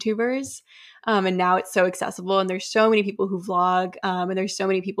YouTubers. And now it's so accessible and there's so many people who vlog and there's so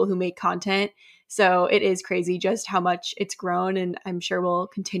many people who make content. So it is crazy just how much it's grown and I'm sure will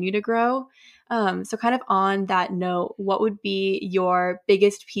continue to grow. So kind of on that note, what would be your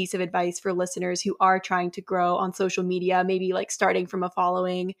biggest piece of advice for listeners who are trying to grow on social media, maybe like starting from a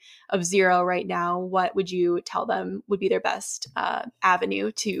following of 0 right now? What would you tell them would be their best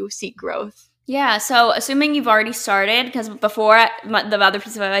avenue to seek growth? Yeah, so assuming you've already started, because before the other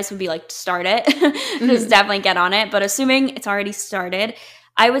piece of advice would be like start it, just definitely get on it. But assuming it's already started,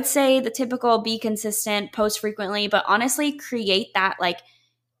 I would say the typical be consistent, post frequently, but honestly create that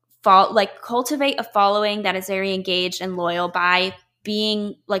cultivate a following that is very engaged and loyal by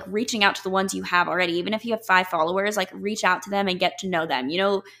being like reaching out to the ones you have already. Even if you have 5 followers, like reach out to them and get to know them.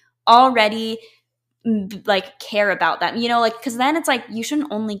 Already like care about them, you know, like, because then it's like you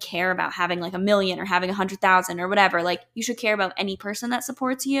shouldn't only care about having like 1 million or having 100,000 or whatever. Like you should care about any person that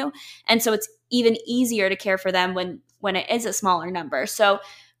supports you, and so it's even easier to care for them when it is a smaller number. So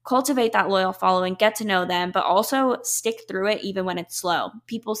cultivate that loyal following, get to know them, but also stick through it even when it's slow.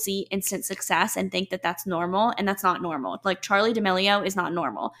 People see instant success and think that that's normal, and that's not normal. Like Charli D'Amelio is not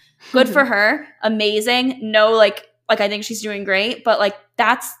normal. Good for her, amazing. No, like I think she's doing great, but like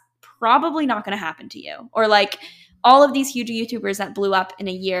that's probably not going to happen to you. Or like all of these huge YouTubers that blew up in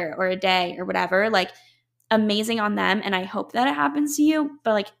a year or a day or whatever, like amazing on them. And I hope that it happens to you,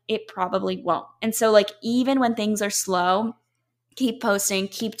 but like it probably won't. And so like even when things are slow, keep posting,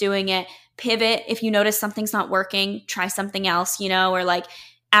 keep doing it, pivot. If you notice something's not working, try something else, you know, or like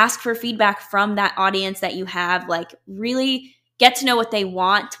ask for feedback from that audience that you have, like really get to know what they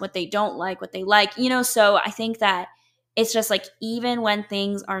want, what they don't like, what they like, you know. So I think that it's just like even when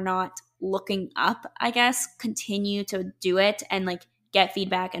things are not looking up, I guess, continue to do it and like get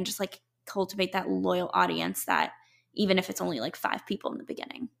feedback and just like cultivate that loyal audience that even if it's only like 5 people in the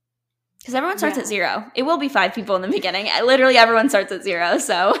beginning. Because everyone starts at 0. It will be 5 people in the beginning. Literally everyone starts at 0.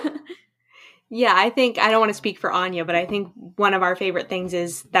 So yeah, I think, I don't want to speak for Anya, but I think one of our favorite things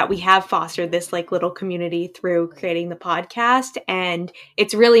is that we have fostered this like little community through creating the podcast. And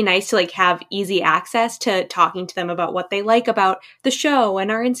it's really nice to like have easy access to talking to them about what they like about the show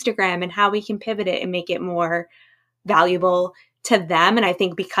and our Instagram and how we can pivot it and make it more valuable to them. And I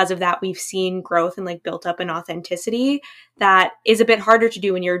think because of that, we've seen growth and like built up an authenticity that is a bit harder to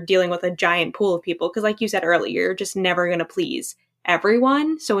do when you're dealing with a giant pool of people. Because like you said earlier, you're just never going to please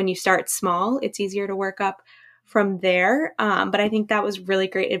everyone. So when you start small, it's easier to work up from there. But I think that was really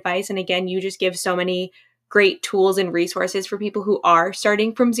great advice. And again, you just give so many great tools and resources for people who are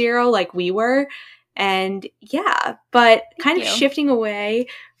starting from 0 like we were. And yeah, but kind of shifting away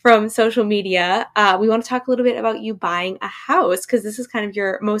from social media, we want to talk a little bit about you buying a house, because this is kind of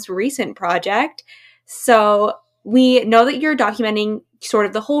your most recent project. So we know that you're documenting sort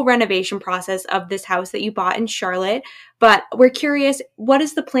of the whole renovation process of this house that you bought in Charlotte, but we're curious, what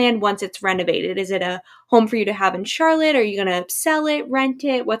is the plan once it's renovated? Is it a home for you to have in Charlotte? Are you going to sell it, rent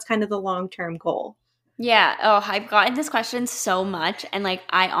it? What's kind of the long-term goal? Yeah. Oh, I've gotten this question so much. And like,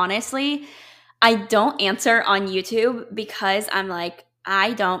 I don't answer on YouTube because I'm like,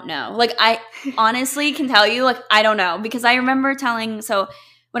 I don't know. Like, I honestly can tell you, like, I don't know. Because I remember so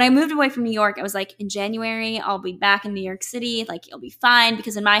when I moved away from New York, I was like, in January, I'll be back in New York City. Like, it'll be fine.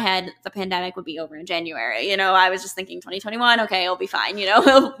 Because in my head, the pandemic would be over in January. You know, I was just thinking 2021, okay, it'll be fine. You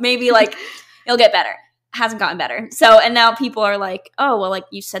know, maybe like it'll get better. Hasn't gotten better. So, and now people are like, oh, well, like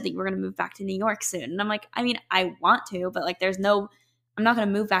you said that you were going to move back to New York soon. And I'm like, I mean, I want to, but like I'm not going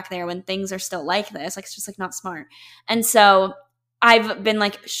to move back there when things are still like this. Like, it's just like not smart. And so I've been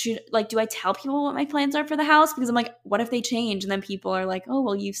like, do I tell people what my plans are for the house? Because I'm like, what if they change? And then people are like, oh,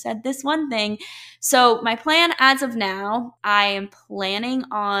 well, you said this one thing. So my plan as of now, I am planning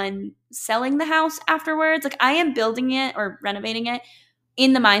on selling the house afterwards. Like I am building it or renovating it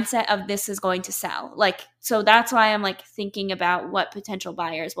in the mindset of this is going to sell. Like, so that's why I'm like thinking about what potential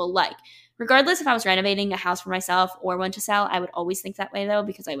buyers will like. Regardless if I was renovating a house for myself or one to sell, I would always think that way though,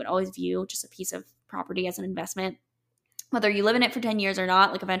 because I would always view just a piece of property as an investment. Whether you live in it for 10 years or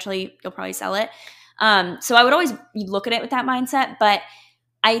not, like eventually you'll probably sell it. So I would always look at it with that mindset. But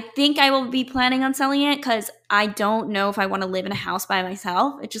I think I will be planning on selling it because I don't know if I want to live in a house by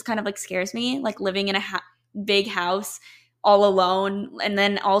myself. It just kind of like scares me, like living in a big house all alone and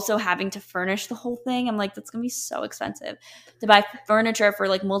then also having to furnish the whole thing. I'm like, that's going to be so expensive to buy furniture for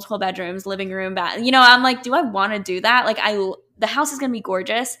like multiple bedrooms, living room, bath. You know, I'm like, do I want to do that? Like the house is going to be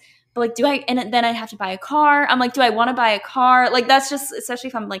gorgeous. But like, and then I'd have to buy a car. I'm like, do I want to buy a car? Like, that's just, especially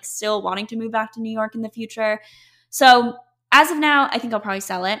if I'm like still wanting to move back to New York in the future. So as of now, I think I'll probably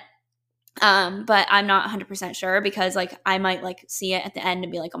sell it. But I'm not 100% sure because like I might like see it at the end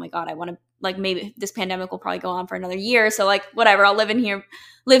and be like, oh my God, I want to like maybe this pandemic will probably go on for another year. So like whatever, I'll live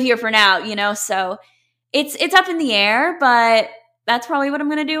here for now, you know? So it's up in the air, but that's probably what I'm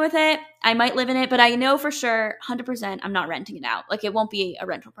going to do with it. I might live in it, but I know for sure 100% I'm not renting it out. Like it won't be a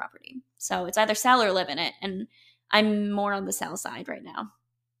rental property. So it's either sell or live in it. And I'm more on the sell side right now.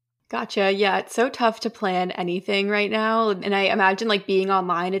 Gotcha. Yeah, it's so tough to plan anything right now. And I imagine like being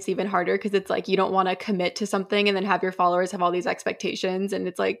online, it's even harder because it's like you don't want to commit to something and then have your followers have all these expectations. And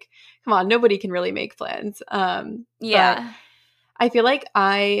it's like, come on, nobody can really make plans. Yeah. But I feel like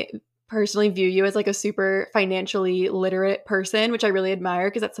I personally view you as like a super financially literate person, which I really admire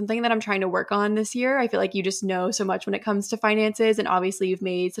because that's something that I'm trying to work on this year. I feel like you just know so much when it comes to finances. And obviously, you've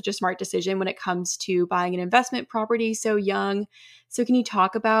made such a smart decision when it comes to buying an investment property so young. So, can you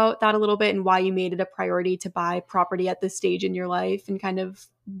talk about that a little bit and why you made it a priority to buy property at this stage in your life and kind of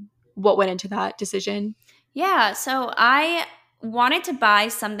what went into that decision? Yeah, so I wanted to buy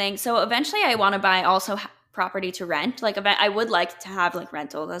something. So eventually I want to buy also property to rent. Like I would like to have like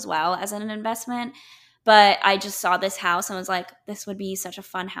rentals as well as an investment. But I just saw this house and was like, this would be such a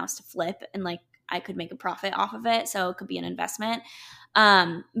fun house to flip and like I could make a profit off of it. So it could be an investment.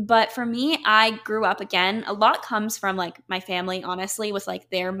 But for me, I grew up again. A lot comes from like my family, honestly, with like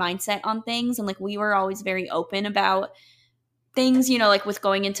their mindset on things. And like we were always very open about things, you know, like with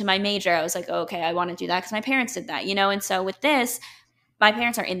going into my major, I was like, oh, okay, I want to do that because my parents did that, you know? And so with this, my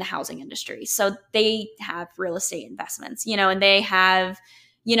parents are in the housing industry. So they have real estate investments, you know, and they have,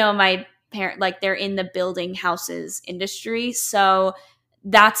 you know, my parent, like they're in the building houses industry. So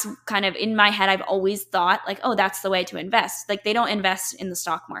that's kind of in my head. I've always thought like, oh, that's the way to invest. Like they don't invest in the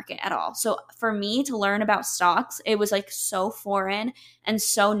stock market at all. So for me to learn about stocks, it was like so foreign and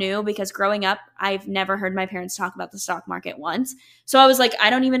so new because growing up, I've never heard my parents talk about the stock market once. So I was like,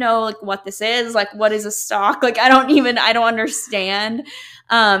 I don't even know like what this is. Like, what is a stock? Like, I don't understand.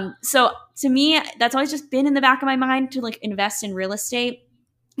 So to me, that's always just been in the back of my mind to like invest in real estate,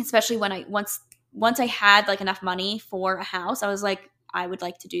 especially when once I had like enough money for a house, I was like, I would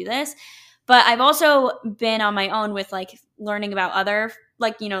like to do this. But I've also been on my own with like learning about other,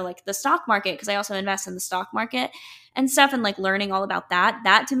 like, you know, like the stock market, because I also invest in the stock market and stuff and like learning all about that.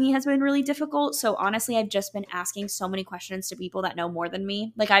 That to me has been really difficult. So honestly, I've just been asking so many questions to people that know more than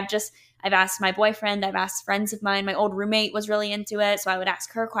me. Like I've asked my boyfriend, I've asked friends of mine, my old roommate was really into it. So I would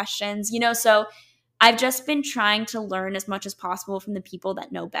ask her questions, you know, so I've just been trying to learn as much as possible from the people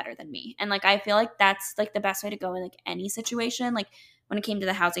that know better than me. And like, I feel like that's like the best way to go in like any situation. Like when it came to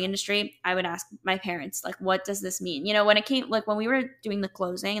the housing industry, I would ask my parents, like, what does this mean? You know, when it came, like when we were doing the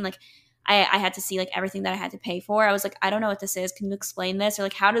closing and like, I had to see like everything that I had to pay for. I was like, I don't know what this is. Can you explain this? Or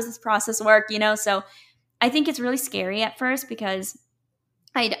like, how does this process work? You know? So I think it's really scary at first because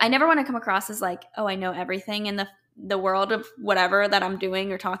I never want to come across as like, oh, I know everything in the world of whatever that I'm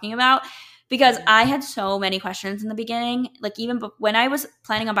doing or talking about. Because I had so many questions in the beginning. Like even when I was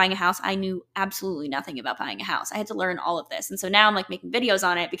planning on buying a house, I knew absolutely nothing about buying a house. I had to learn all of this. And so now I'm like making videos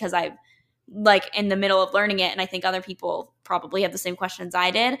on it because I've like in the middle of learning it. And I think other people probably have the same questions I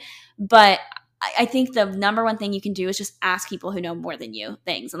did. But I think the number one thing you can do is just ask people who know more than you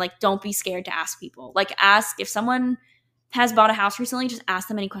things. And like, don't be scared to ask people. Like ask if someone has bought a house recently, just ask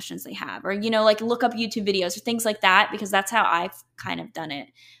them any questions they have. Or, you know, like look up YouTube videos or things like that because that's how I've kind of done it.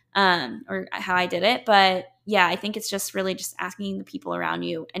 Or how I did it. But yeah, I think it's just really just asking the people around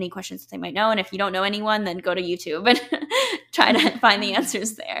you any questions that they might know. And if you don't know anyone, then go to YouTube and try to find the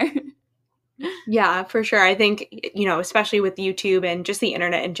answers there. Yeah, for sure. I think, you know, especially with YouTube and just the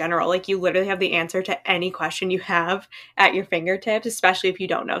internet in general, like you literally have the answer to any question you have at your fingertips, especially if you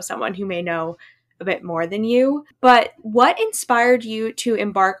don't know someone who may know a bit more than you. But what inspired you to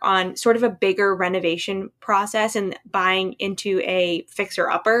embark on sort of a bigger renovation process and buying into a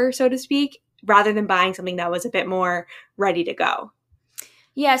fixer-upper, so to speak, rather than buying something that was a bit more ready to go?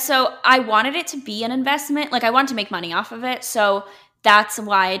 Yeah, so I wanted it to be an investment. Like I wanted to make money off of it. So that's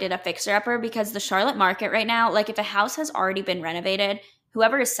why I did a fixer-upper because the Charlotte market right now, like if a house has already been renovated,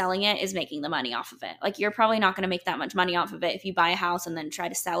 whoever is selling it is making the money off of it. Like you're probably not going to make that much money off of it if you buy a house and then try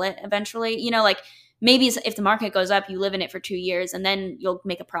to sell it eventually. You know, like maybe if the market goes up, you live in it for 2 years and then you'll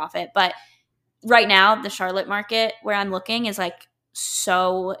make a profit. But right now, the Charlotte market where I'm looking is like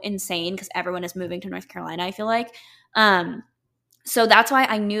so insane because everyone is moving to North Carolina, I feel like. So that's why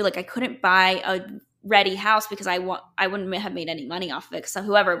I knew like I couldn't buy a ready house because I wouldn't have made any money off of it because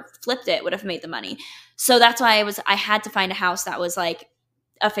whoever flipped it would have made the money. So that's why I had to find a house that was like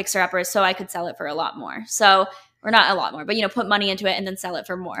a fixer-upper so I could sell it for a lot more. So, or not a lot more, but, you know, put money into it and then sell it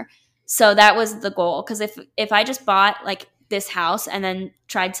for more. So that was the goal. Because if I just bought like this house and then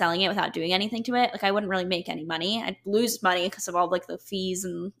tried selling it without doing anything to it, like I wouldn't really make any money. I'd lose money because of all like the fees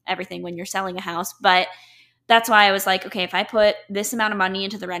and everything when you're selling a house. But that's why I was like, okay, if I put this amount of money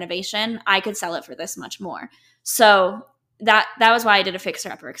into the renovation, I could sell it for this much more. So that was why I did a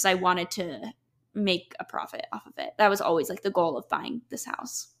fixer-upper because I wanted to make a profit off of it. That was always like the goal of buying this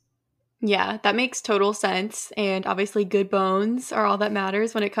house. Yeah, that makes total sense. And obviously, good bones are all that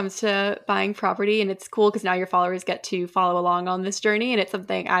matters when it comes to buying property. And it's cool because now your followers get to follow along on this journey. And it's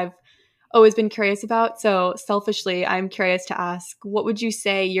something I've always been curious about. So selfishly, I'm curious to ask, what would you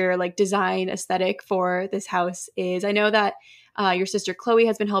say your like design aesthetic for this house is? I know that your sister Chloe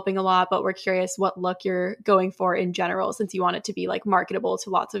has been helping a lot, but we're curious what look you're going for in general, since you want it to be like marketable to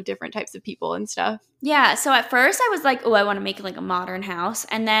lots of different types of people and stuff. Yeah, so at first I was like, oh, I want to make like a modern house.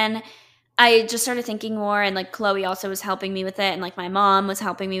 And then I just started thinking more, and like Chloe also was helping me with it, and like my mom was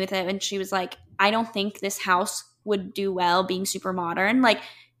helping me with it, and she was like, I don't think this house would do well being super modern. Like,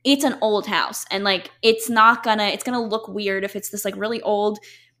 it's an old house, and like it's gonna look weird if it's this like really old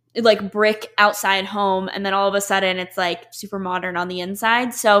like brick outside home, and then all of a sudden it's like super modern on the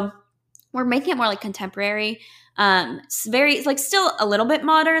inside. So we're making it more like contemporary. It's like still a little bit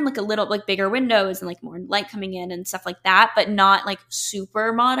modern, like a little like bigger windows and like more light coming in and stuff like that, but not like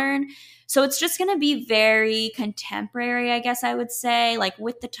super modern. So it's just going to be very contemporary, I guess I would say, like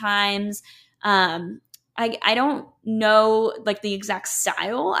with the times. I don't know like the exact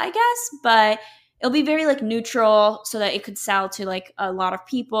style, I guess, but it'll be very like neutral so that it could sell to like a lot of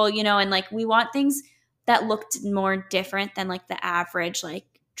people, you know, and like we want things that looked more different than like the average like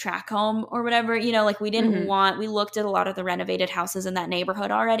track home or whatever, you know, like we didn't we looked at a lot of the renovated houses in that neighborhood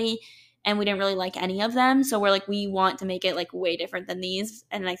already, and we didn't really like any of them. So we're like, we want to make it like way different than these.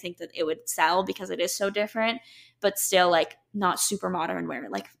 And I think that it would sell because it is so different, but still like not super modern where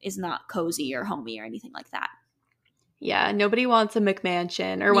it like is not cozy or homey or anything like that. Yeah, nobody wants a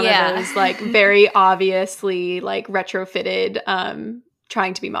McMansion or one of those like very obviously like retrofitted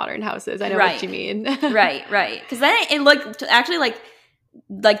trying to be modern houses. I know what you mean. Right. Because then it looked actually like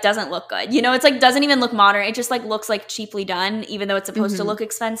doesn't look good. You know, it's like doesn't even look modern. It just like looks like cheaply done, even though it's supposed to look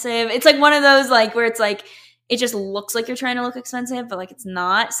expensive. It's like one of those like where it's like it just looks like you're trying to look expensive, but like it's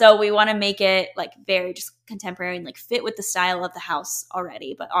not. So we want to make it like very just contemporary and like fit with the style of the house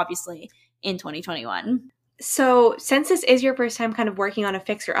already, but obviously in 2021. So since this is your first time kind of working on a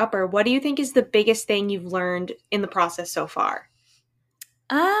fixer-upper, what do you think is the biggest thing you've learned in the process so far?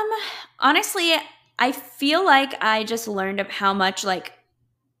 Honestly, I feel like I just learned how much like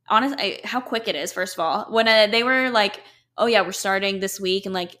how quick it is. First of all, when they were like, oh yeah, we're starting this week,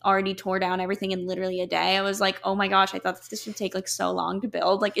 and like already tore down everything in literally a day, I was like, oh my gosh, I thought this would take like so long to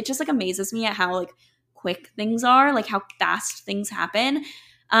build. Like it just like amazes me at how like quick things are, like how fast things happen.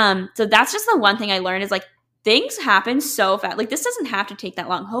 So that's just the one thing I learned is like things happen so fast. Like this doesn't have to take that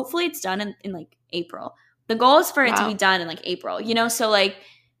long. Hopefully it's done in like April. The goal is for it to be done in like April, you know? So like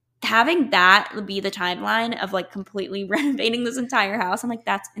having that be the timeline of like completely renovating this entire house, I'm like,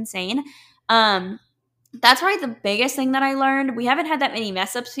 that's insane. That's probably the biggest thing that I learned. We haven't had that many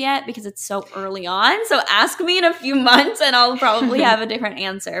mess ups yet because it's so early on. So ask me in a few months and I'll probably have a different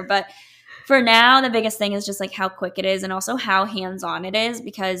answer. But for now, the biggest thing is just like how quick it is and also how hands-on it is,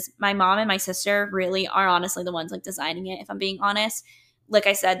 because my mom and my sister really are honestly the ones like designing it, if I'm being honest. Like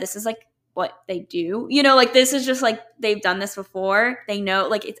I said, this is like what they do, you know, like this is just like they've done this before. They know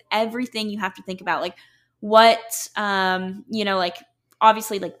like it's everything you have to think about, like what you know, like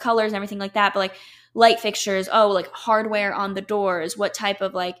obviously like colors and everything like that, but like light fixtures, like hardware on the doors, what type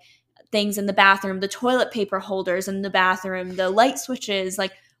of like things in the bathroom, the toilet paper holders in the bathroom, the light switches,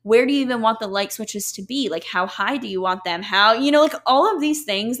 like where do you even want the light switches to be, like how high do you want them, how, you know, like all of these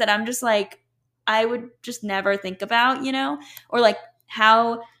things that I'm just like I would just never think about, you know, or like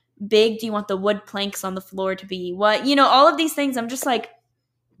how big do you want the wood planks on the floor to be, what, you know, all of these things I'm just like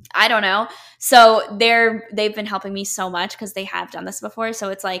I don't know. So they've been helping me so much because they have done this before, so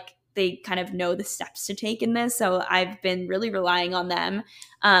it's like they kind of know the steps to take in this. So I've been really relying on them.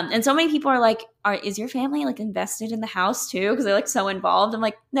 And so many people are like, is your family like invested in the house too? Because they're like so involved. I'm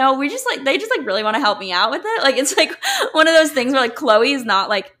like, no, they just like really want to help me out with it. Like, it's like one of those things where like Chloe is not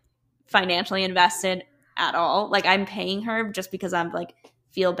like financially invested at all. Like I'm paying her just because I'm like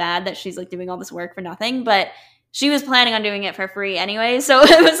feel bad that she's like doing all this work for nothing. But she was planning on doing it for free anyway. So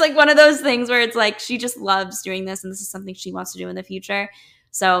it was like one of those things where it's like she just loves doing this and this is something she wants to do in the future.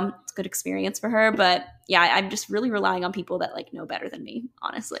 So it's a good experience for her. But yeah, I'm just really relying on people that like know better than me,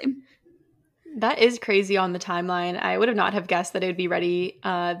 honestly. That is crazy on the timeline. I would have not have guessed that it would be ready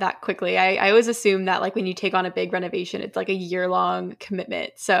that quickly. I always assume that like when you take on a big renovation, it's like a year-long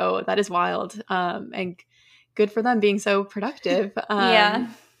commitment. So that is wild. And good for them being so productive. Yeah.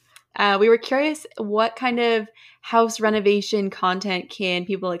 We were curious, what kind of house renovation content can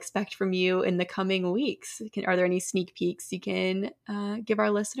people expect from you in the coming weeks? Are there any sneak peeks you can give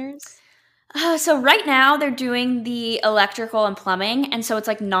our listeners? So right now they're doing the electrical and plumbing, and so it's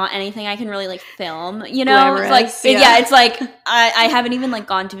like not anything I can really like film, you know. Glamorous, it's like yeah, it's like I haven't even like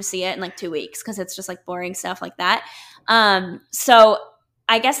gone to see it in like 2 weeks because it's just like boring stuff like that. So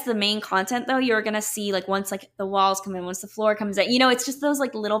I guess the main content though, you're going to see like once like the walls come in, once the floor comes in, you know, it's just those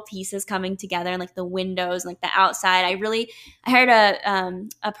like little pieces coming together and like the windows and like the outside. I heard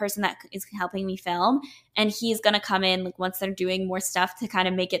a person that is helping me film, and he's going to come in like once they're doing more stuff to kind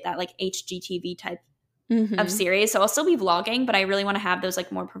of make it that like HGTV type of series. So I'll still be vlogging, but I really want to have those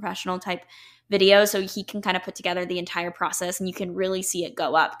like more professional type videos so he can kind of put together the entire process and you can really see it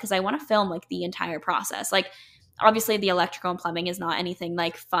go up, because I want to film like the entire process. Like obviously the electrical and plumbing is not anything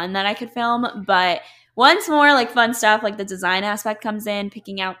like fun that I could film, but once more like fun stuff like the design aspect comes in,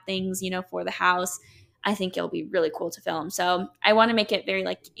 picking out things, you know, for the house, I think it'll be really cool to film. So I want to make it very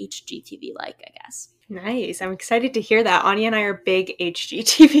like HGTV like, I guess. Nice. I'm excited to hear that. Anya and I are big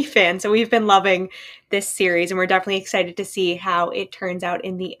HGTV fans, so we've been loving this series, and we're definitely excited to see how it turns out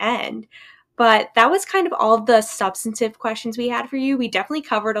in the end. But that was kind of all of the substantive questions we had for you. We definitely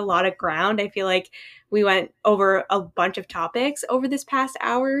covered a lot of ground. I feel like we went over a bunch of topics over this past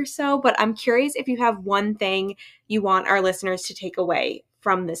hour or so, but I'm curious if you have one thing you want our listeners to take away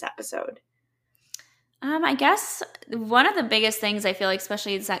from this episode. I guess one of the biggest things I feel like,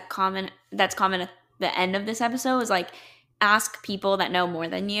 especially is that's common at the end of this episode, is like ask people that know more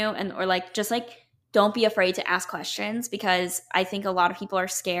than you, and or like just like don't be afraid to ask questions, because I think a lot of people are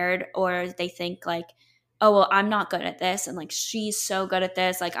scared, or they think like, oh, well, I'm not good at this, and like she's so good at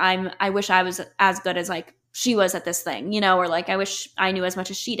this, like I wish I was as good as like she was at this thing, you know, or like I wish I knew as much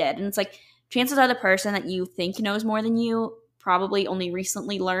as she did. And it's like chances are the person that you think knows more than you probably only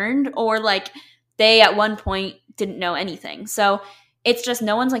recently learned, or like they at one point didn't know anything. So it's just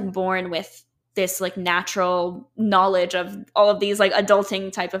no one's like born with this like natural knowledge of all of these like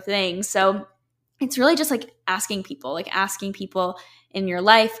adulting type of things. So it's really just like asking people in your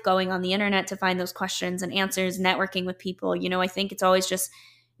life, going on the internet to find those questions and answers, networking with people. You know, I think it's always just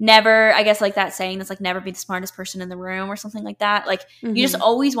never, I guess like that saying that's like never be the smartest person in the room or something like that. Like you just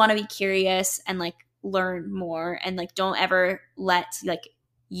always want to be curious and like learn more, and like don't ever let like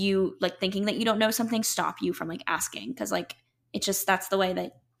you like thinking that you don't know something stop you from like asking, because like it's just that's the way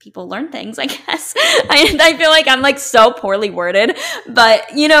that people learn things, I guess. I feel like I'm like so poorly worded,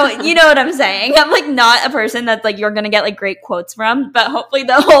 but you know what I'm saying. I'm like not a person that's like you're gonna get like great quotes from, but hopefully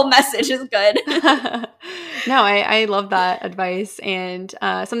the whole message is good. No, I love that advice. And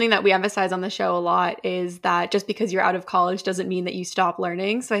something that we emphasize on the show a lot is that just because you're out of college doesn't mean that you stop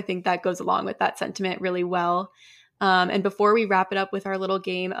learning. So I think that goes along with that sentiment really well. And before we wrap it up with our little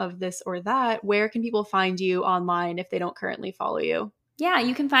game of this or that, where can people find you online if they don't currently follow you? Yeah,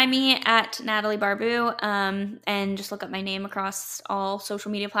 you can find me at Natalie Barbu, and just look up my name across all social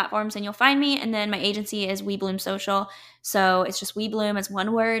media platforms and you'll find me. And then my agency is We Bloom Social. So it's just We Bloom as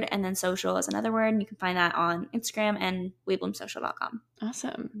one word and then social as another word. And you can find that on Instagram and WeBloomSocial.com.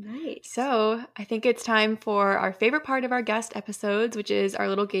 Awesome. Nice. So I think it's time for our favorite part of our guest episodes, which is our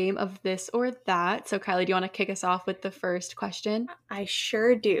little game of this or that. So Kylie, do you want to kick us off with the first question? I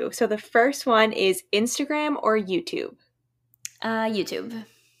sure do. So the first one is Instagram or YouTube? YouTube.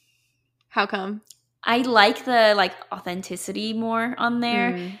 How come? I like the like authenticity more on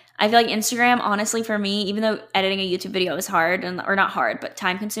there. I feel like Instagram, honestly, for me, even though editing a YouTube video is hard or not hard, but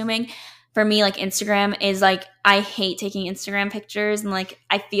time consuming, for me, like Instagram is like I hate taking Instagram pictures, and like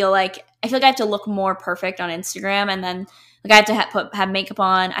I feel like I have to look more perfect on Instagram, and then like I have to have makeup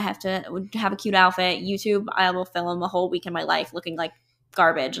on, I have to have a cute outfit. YouTube, I will film a whole week in my life looking like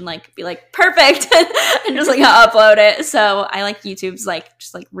garbage and like be like perfect and just like upload it. So I like YouTube's like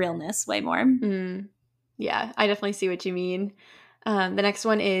just like realness way more. Yeah, I definitely see what you mean. The next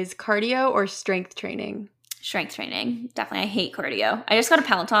one is cardio or strength training? Strength training. Definitely. I hate cardio. I just got a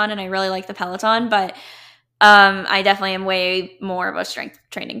Peloton and I really like the Peloton, but I definitely am way more of a strength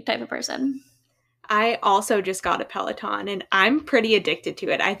training type of person. I also just got a Peloton and I'm pretty addicted to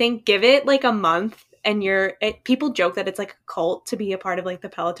it. I think give it like a month and people joke that it's like a cult to be a part of like the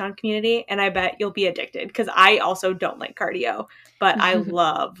Peloton community, and I bet you'll be addicted, because I also don't like cardio, but I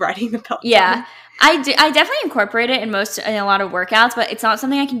love riding the Peloton. Yeah, I definitely incorporate it in a lot of workouts, but it's not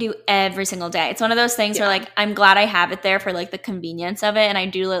something I can do every single day. It's one of those things where like I'm glad I have it there for like the convenience of it, and I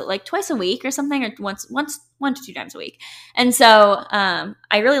do it like twice a week or something, or once 1 to 2 times a week. And so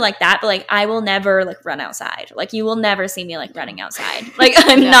I really like that, but like I will never like run outside. Like you will never see me like running outside. Like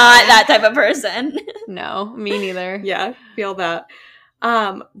I'm not that type of person. No, me neither. Yeah, feel that.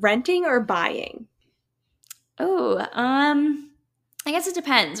 Renting or buying? Oh, I guess it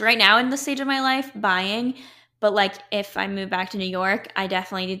depends. Right now in the stage of my life, buying. But like if I move back to New York, I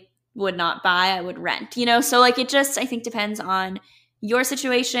definitely would not buy. I would rent, you know? So like it just, I think, depends on your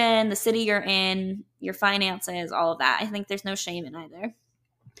situation, the city you're in, your finances, all of that. I think there's no shame in either.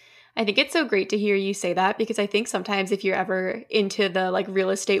 I think it's so great to hear you say that, because I think sometimes if you're ever into the like real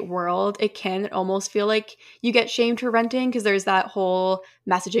estate world, it can almost feel like you get shamed for renting, because there's that whole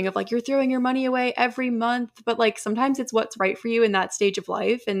messaging of like you're throwing your money away every month. But like sometimes it's what's right for you in that stage of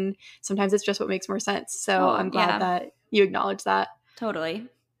life, and sometimes it's just what makes more sense. So I'm glad that you acknowledge that. Totally.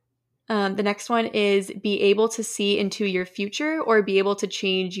 The next one is be able to see into your future or be able to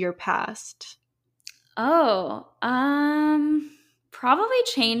change your past. Oh, probably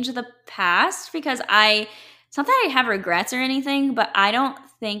change the past, because it's not that I have regrets or anything, but I don't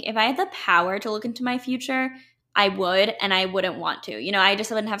think if I had the power to look into my future, I would, and I wouldn't want to. You know, I just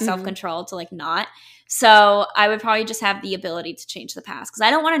wouldn't have self-control to like not. So I would probably just have the ability to change the past, because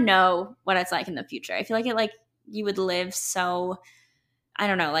I don't want to know what it's like in the future. I feel like you would live so, I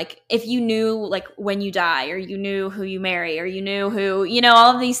don't know, like if you knew like when you die, or you knew who you marry, or you knew who, you know,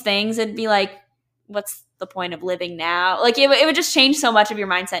 all of these things, it'd be like, what's the point of living now? Like it would just change so much of your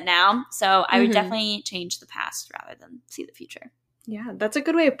mindset now. So I would definitely change the past rather than see the future. Yeah, that's a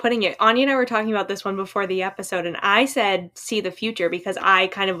good way of putting it. Anya and I were talking about this one before the episode, and I said see the future because I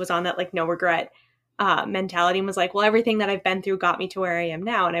kind of was on that like no regret mentality, and was like, well, everything that I've been through got me to where I am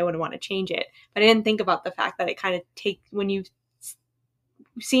now, and I wouldn't want to change it. But I didn't think about the fact that it kind of when you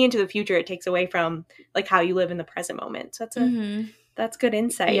see into the future, it takes away from like how you live in the present moment. So that's good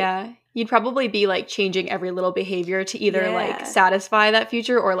insight. Yeah. You'd probably be like changing every little behavior to either like satisfy that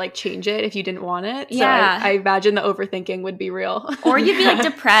future or like change it if you didn't want it. So I imagine the overthinking would be real. Or you'd be like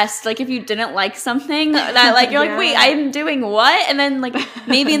depressed, like if you didn't like something that like you're like, wait, I'm doing what? And then like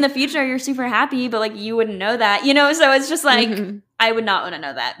maybe in the future you're super happy, but like you wouldn't know that, you know? So it's just like, I would not want to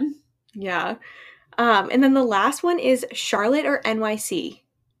know that. Yeah. And then the last one is Charlotte or NYC.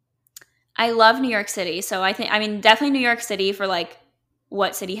 I love New York City. So definitely New York City for like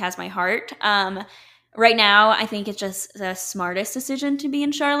what city has my heart. Right now, I think it's just the smartest decision to be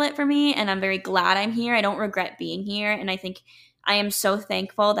in Charlotte for me, and I'm very glad I'm here. I don't regret being here, and I think I am so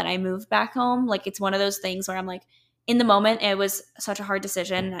thankful that I moved back home. Like it's one of those things where I'm like, in the moment, it was such a hard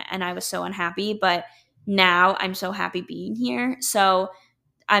decision, and I was so unhappy, but now I'm so happy being here. So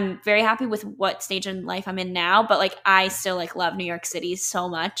I'm very happy with what stage in life I'm in now, but like I still like love New York City so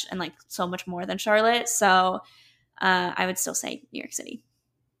much, and like so much more than Charlotte. So I would still say New York City.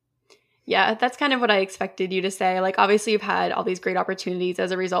 Yeah, that's kind of what I expected you to say. Like, obviously, you've had all these great opportunities as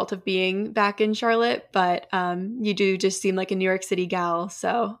a result of being back in Charlotte, but you do just seem like a New York City gal.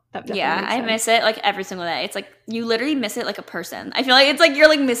 So that definitely makes sense. I miss it like every single day. It's like you literally miss it like a person. I feel like it's like you're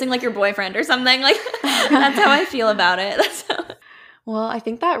like missing like your boyfriend or something. Like that's how I feel about it. Well, I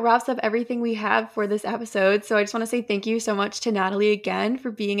think that wraps up everything we have for this episode. So I just want to say thank you so much to Natalie again for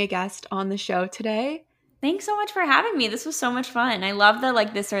being a guest on the show today. Thanks so much for having me. This was so much fun. I love the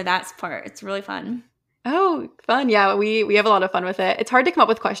like this or that part. It's really fun. Oh, fun. Yeah, we have a lot of fun with it. It's hard to come up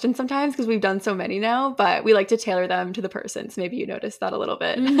with questions sometimes because we've done so many now, but we like to tailor them to the person. So maybe you noticed that a little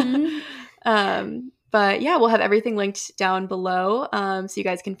bit. But yeah, we'll have everything linked down below. So you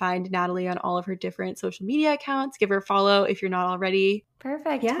guys can find Natalie on all of her different social media accounts. Give her a follow if you're not already.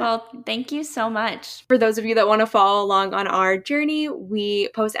 Perfect. Yeah. Well, thank you so much. For those of you that want to follow along on our journey, we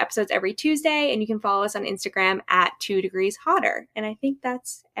post episodes every Tuesday, and you can follow us on Instagram at 2 Degrees Hotter. And I think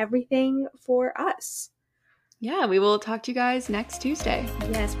that's everything for us. Yeah, we will talk to you guys next Tuesday.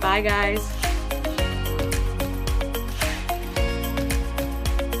 Yes. Bye, guys.